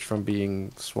bite damage from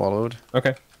being swallowed.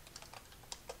 Okay.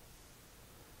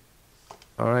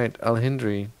 All right,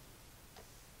 Alhindri.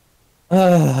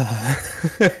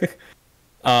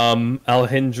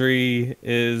 Alhindri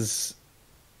is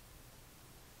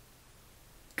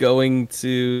going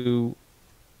to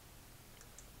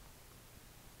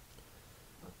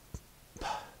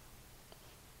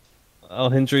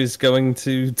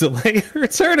delay her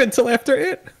turn until after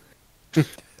it.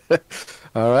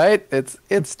 All right, it's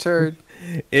its turn.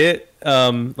 It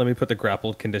let me put the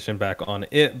grappled condition back on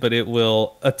it, but it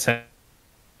will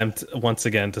attempt once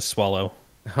again to swallow.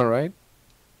 All right.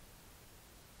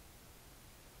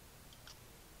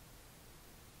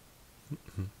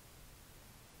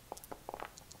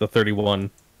 The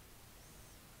 31.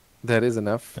 That is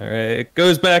enough. All right, it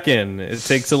goes back in. It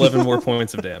takes 11 more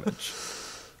points of damage.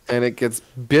 And it gets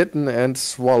bitten and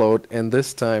swallowed, and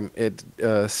this time it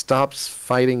stops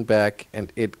fighting back,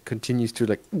 and it continues to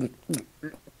like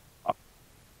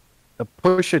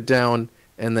push it down,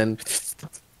 and then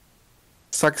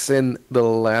sucks in the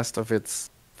last of its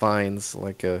spines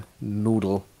like a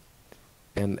noodle.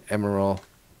 And Emaírel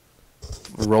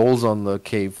rolls on the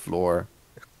cave floor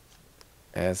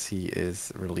as he is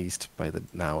released by the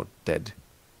now dead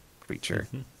creature.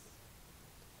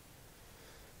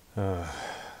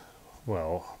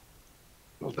 Well,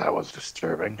 Well, that was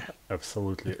disturbing.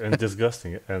 absolutely. And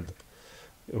disgusting. And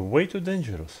way too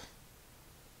dangerous.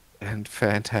 And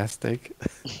fantastic.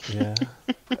 Yeah.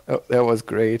 Oh, that was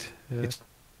great. Yeah.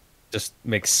 Just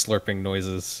makes slurping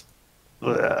noises.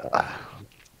 Ugh.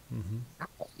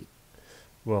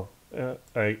 Well,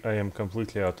 I am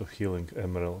completely out of healing,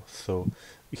 Emaírel. So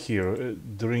here,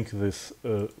 drink this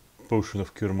potion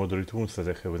of cure moderate wounds that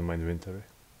I have in my inventory.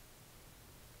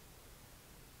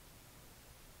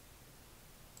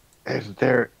 Is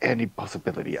there any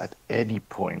possibility at any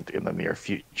point in the near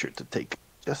future to take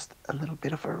just a little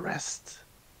bit of a rest?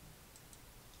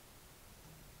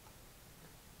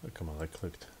 Oh, come on, I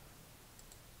clicked.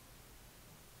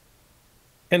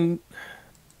 And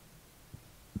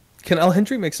can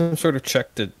Alhindri make some sort of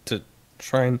check to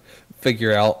try and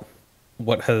figure out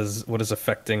what is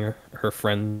affecting her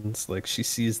friends? Like, she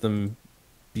sees them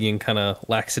being kind of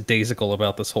lackadaisical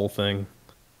about this whole thing.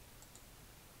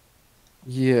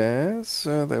 Yes,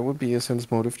 that would be a sense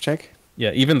motive check.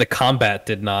 Yeah, even the combat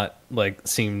did not like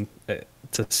seem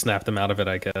to snap them out of it,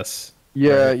 I guess.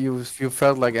 Yeah, Right. you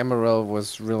felt like Emaírel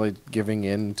was really giving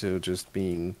in to just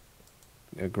being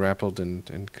grappled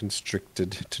and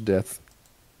constricted to death.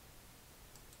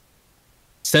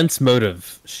 Sense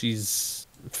motive. She's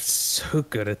so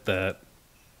good at that.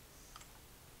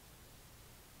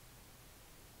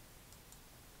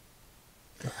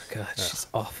 Oh god, she's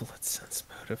awful at sense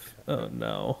motive. Oh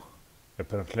no.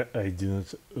 Apparently, I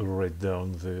didn't write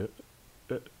down the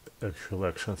actual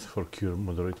actions for cure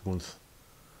moderate wounds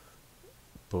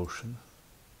potion.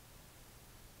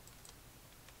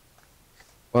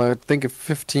 Well, I think if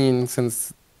 15,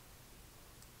 since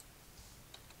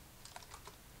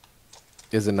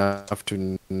is enough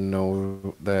to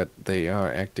know that they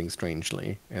are acting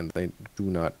strangely, and they do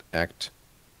not act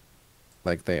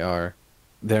like they are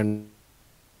their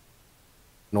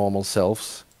normal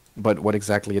selves. But what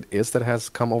exactly it is that has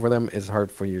come over them is hard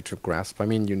for you to grasp. I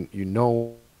mean, you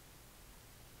know,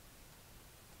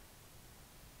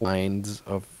 minds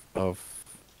of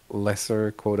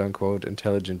lesser quote unquote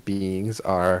intelligent beings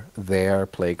are their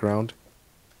playground.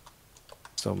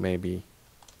 So maybe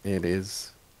it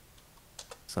is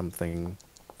something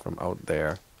from out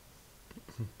there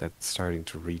that's starting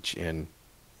to reach in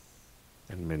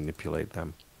and manipulate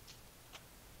them.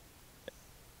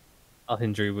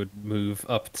 Alhindri would move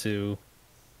up to.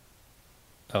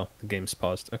 Oh, the game's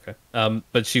paused. Okay.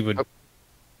 But she would.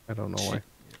 I don't know why.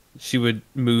 She would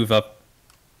move up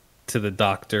to the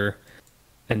doctor,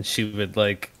 and she would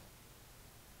like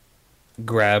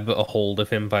grab a hold of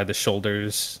him by the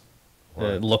shoulders,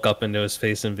 look up into his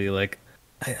face, and be like,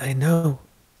 I know.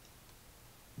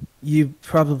 You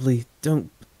probably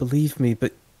don't believe me,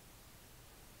 but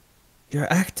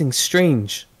you're acting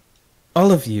strange.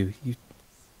 All of you.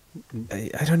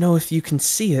 I don't know if you can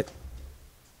see it.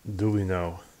 Do we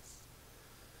now?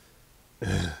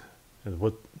 And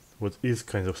what is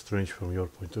kind of strange from your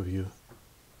point of view?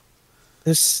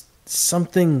 There's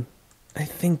something, I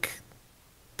think,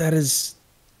 that is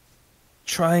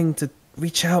trying to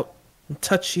reach out and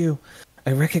touch you.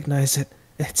 I recognize it.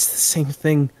 It's the same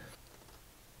thing.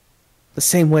 The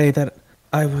same way that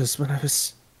I was when I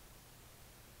was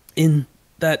in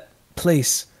that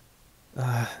place.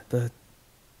 The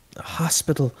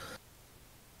hospital.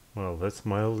 Well, that's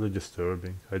mildly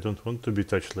disturbing. I don't want to be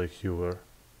touched like you were.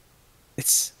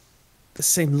 It's the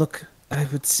same look I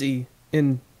would see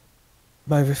in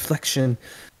my reflection.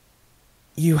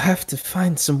 You have to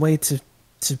find some way to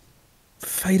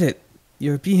fight it.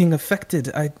 You're being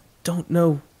affected. I don't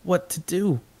know what to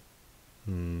do.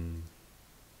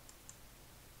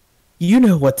 You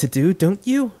know what to do, don't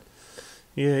you?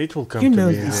 Yeah, it will come You to know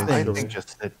me these I eventually. think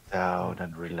just sit down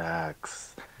and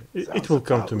relax. It Sounds will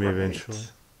come about to me right. eventually.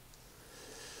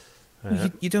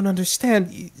 You don't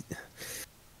understand.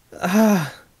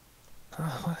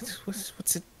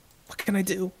 What's it? What can I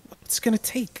do? What's it gonna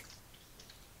take?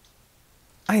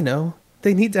 I know.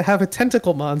 They need to have a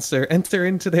tentacle monster enter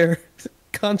into their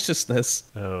consciousness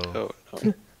Oh. Oh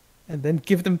no. and then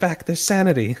give them back their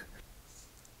sanity.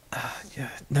 Yeah,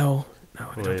 no, I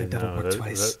don't Wait, think that'll no, work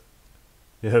twice.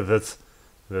 Yeah, that's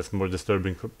more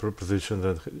disturbing proposition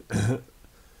than.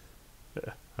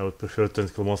 I would prefer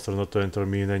tentacle monster not to enter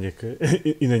me in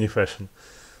any fashion.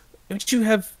 Don't you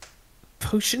have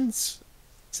potions?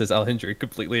 Says Alhindri,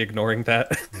 completely ignoring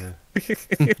that. Yeah.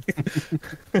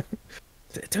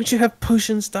 Don't you have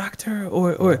potions, doctor,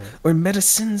 or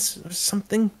medicines or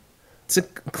something to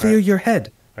clear your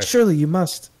head? I- Surely you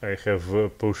must. I have a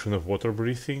potion of water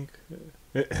breathing,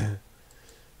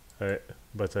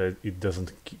 but it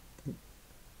doesn't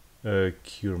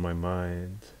cure my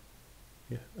mind.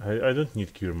 Yeah, I don't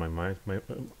need cure my mind.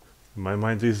 My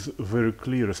mind is very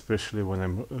clear, especially when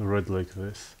I'm red like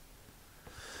this.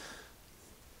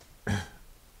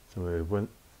 So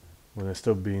when I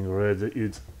stop being red,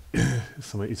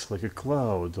 it's like a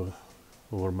cloud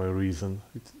over my reason.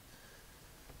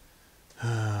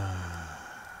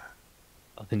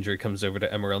 Alhindri comes over to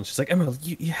Emaírel and she's like, Emaírel,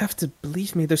 you have to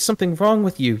believe me. There's something wrong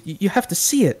with you. You have to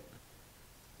see it.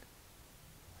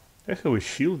 I have a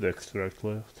shield extract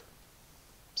left.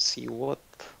 See what?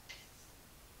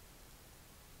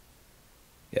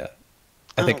 Yeah.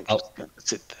 I think I'm just gonna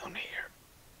sit down here.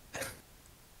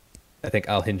 I think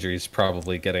Alhindri's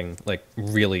probably getting like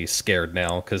really scared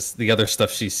now because the other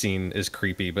stuff she's seen is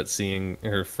creepy, but seeing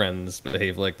her friends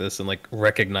behave like this and like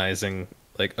recognizing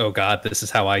like, oh god, this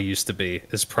is how I used to be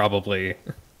is probably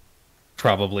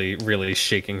really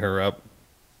shaking her up.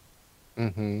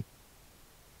 Mm-hmm.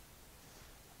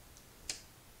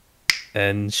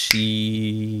 And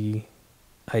she,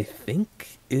 I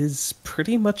think, is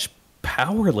pretty much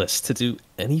powerless to do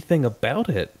anything about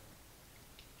it.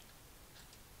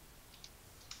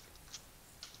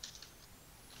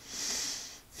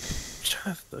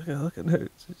 Look at her.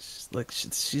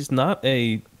 She's not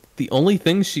a. The only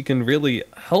thing she can really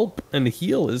help and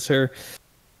heal is her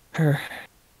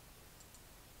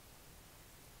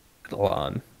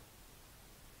Eidolon.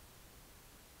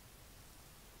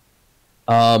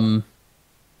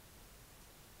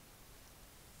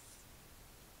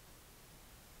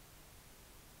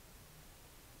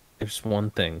 There's one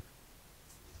thing.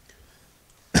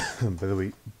 By the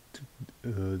way,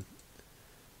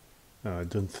 I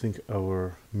don't think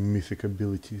our mythic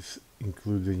abilities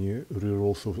include any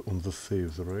rerolls on the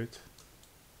saves, right?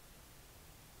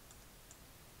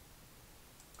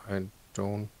 I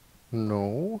don't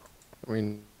know. I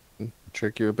mean,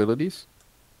 check your abilities.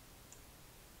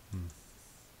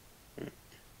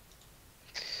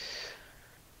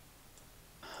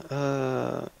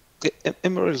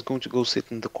 Emaírel is going to go sit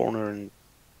in the corner and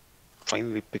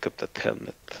finally pick up that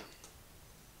helmet.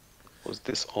 Was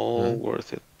this all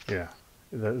worth it? Yeah,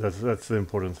 that's the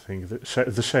important thing.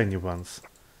 The shiny ones.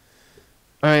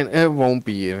 I mean, it won't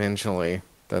be eventually.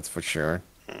 That's for sure.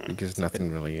 Because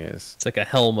nothing really is. It's like a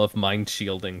helm of mind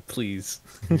shielding, please.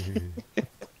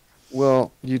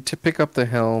 Well, you pick up the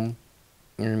helm,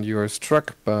 and you are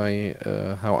struck by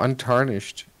how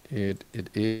untarnished it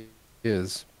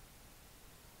is.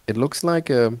 It looks like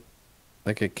a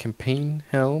campaign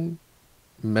helm,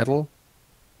 metal.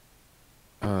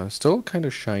 Still kind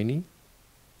of shiny.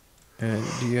 And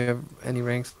do you have any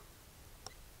ranks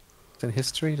in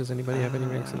history? Does anybody have any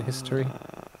ranks in history?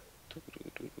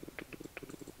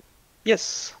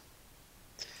 Yes.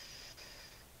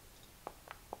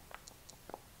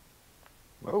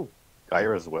 Oh,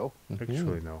 Geier as well.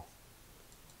 Actually, no.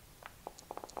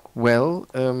 Well,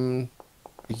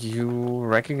 you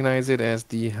recognize it as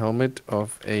the helmet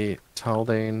of a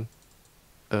Taldane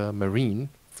marine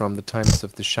from the times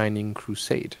of the Shining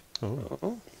Crusade. Oh,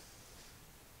 Oh.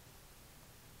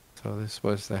 So this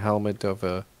was the helmet of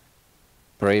a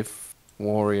brave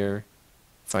warrior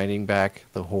fighting back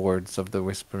the hordes of the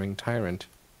Whispering Tyrant.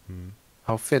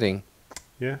 How fitting.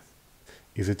 yeah.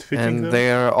 Is it fitting? And though?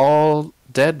 they are all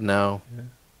dead now. Yeah.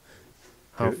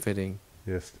 How Yeah. fitting.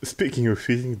 Yes. Speaking of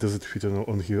fitting, does it fit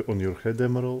on your head,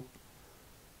 Emaírel?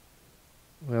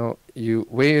 Well, you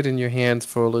weigh it in your hands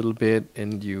for a little bit,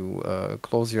 and you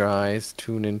close your eyes,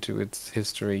 tune into its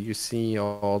history. You see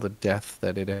all the death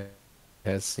that it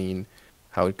has seen,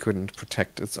 how it couldn't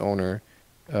protect its owner.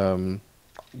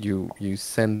 You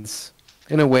sense,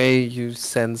 in a way, you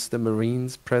sense the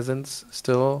Marine's presence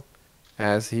still,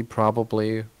 as he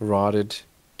probably rotted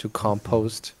to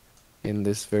compost in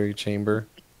this very chamber.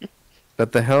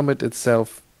 But the helmet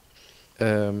itself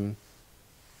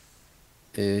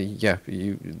yeah,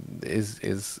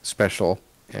 is special,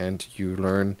 and you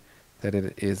learn that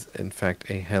it is in fact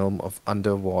a helm of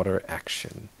underwater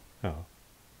action. Oh,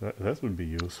 that would be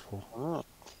useful. Ah,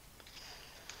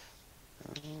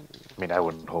 I mean, I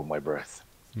wouldn't hold my breath.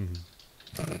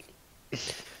 Mhm.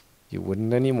 You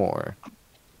wouldn't anymore.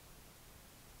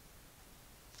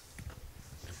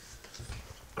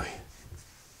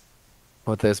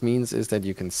 What this means is that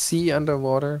you can see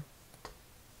underwater,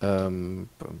 bum,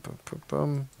 bum, bum,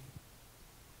 bum,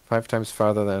 5 times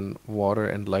farther than water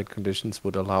and light conditions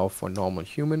would allow for normal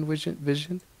human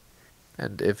vision.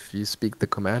 And if you speak the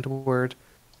command word,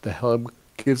 the helm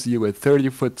gives you a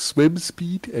 30-foot swim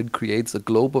speed and creates a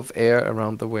globe of air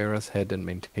around the wearer's head and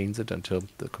maintains it until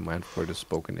the command word is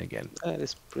spoken again. that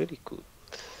is pretty good.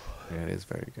 Yeah, it is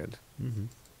very good. Mhm.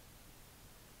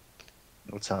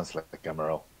 It sounds like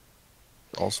Emaírel.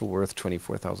 Also worth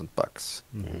 $24,000.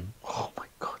 Mhm. Oh my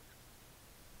god.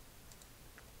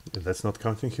 And that's not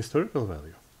counting historical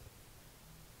value.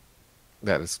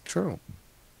 That is true.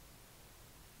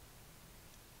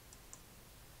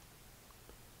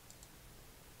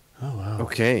 Oh wow.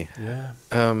 Okay. Yeah.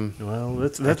 Um, Well,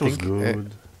 that I was think,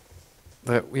 good.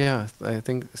 yeah, I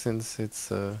think since it's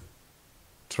a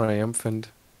triumphant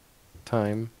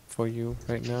time for you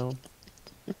right now,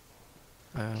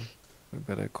 we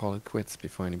better call it quits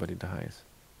before anybody dies.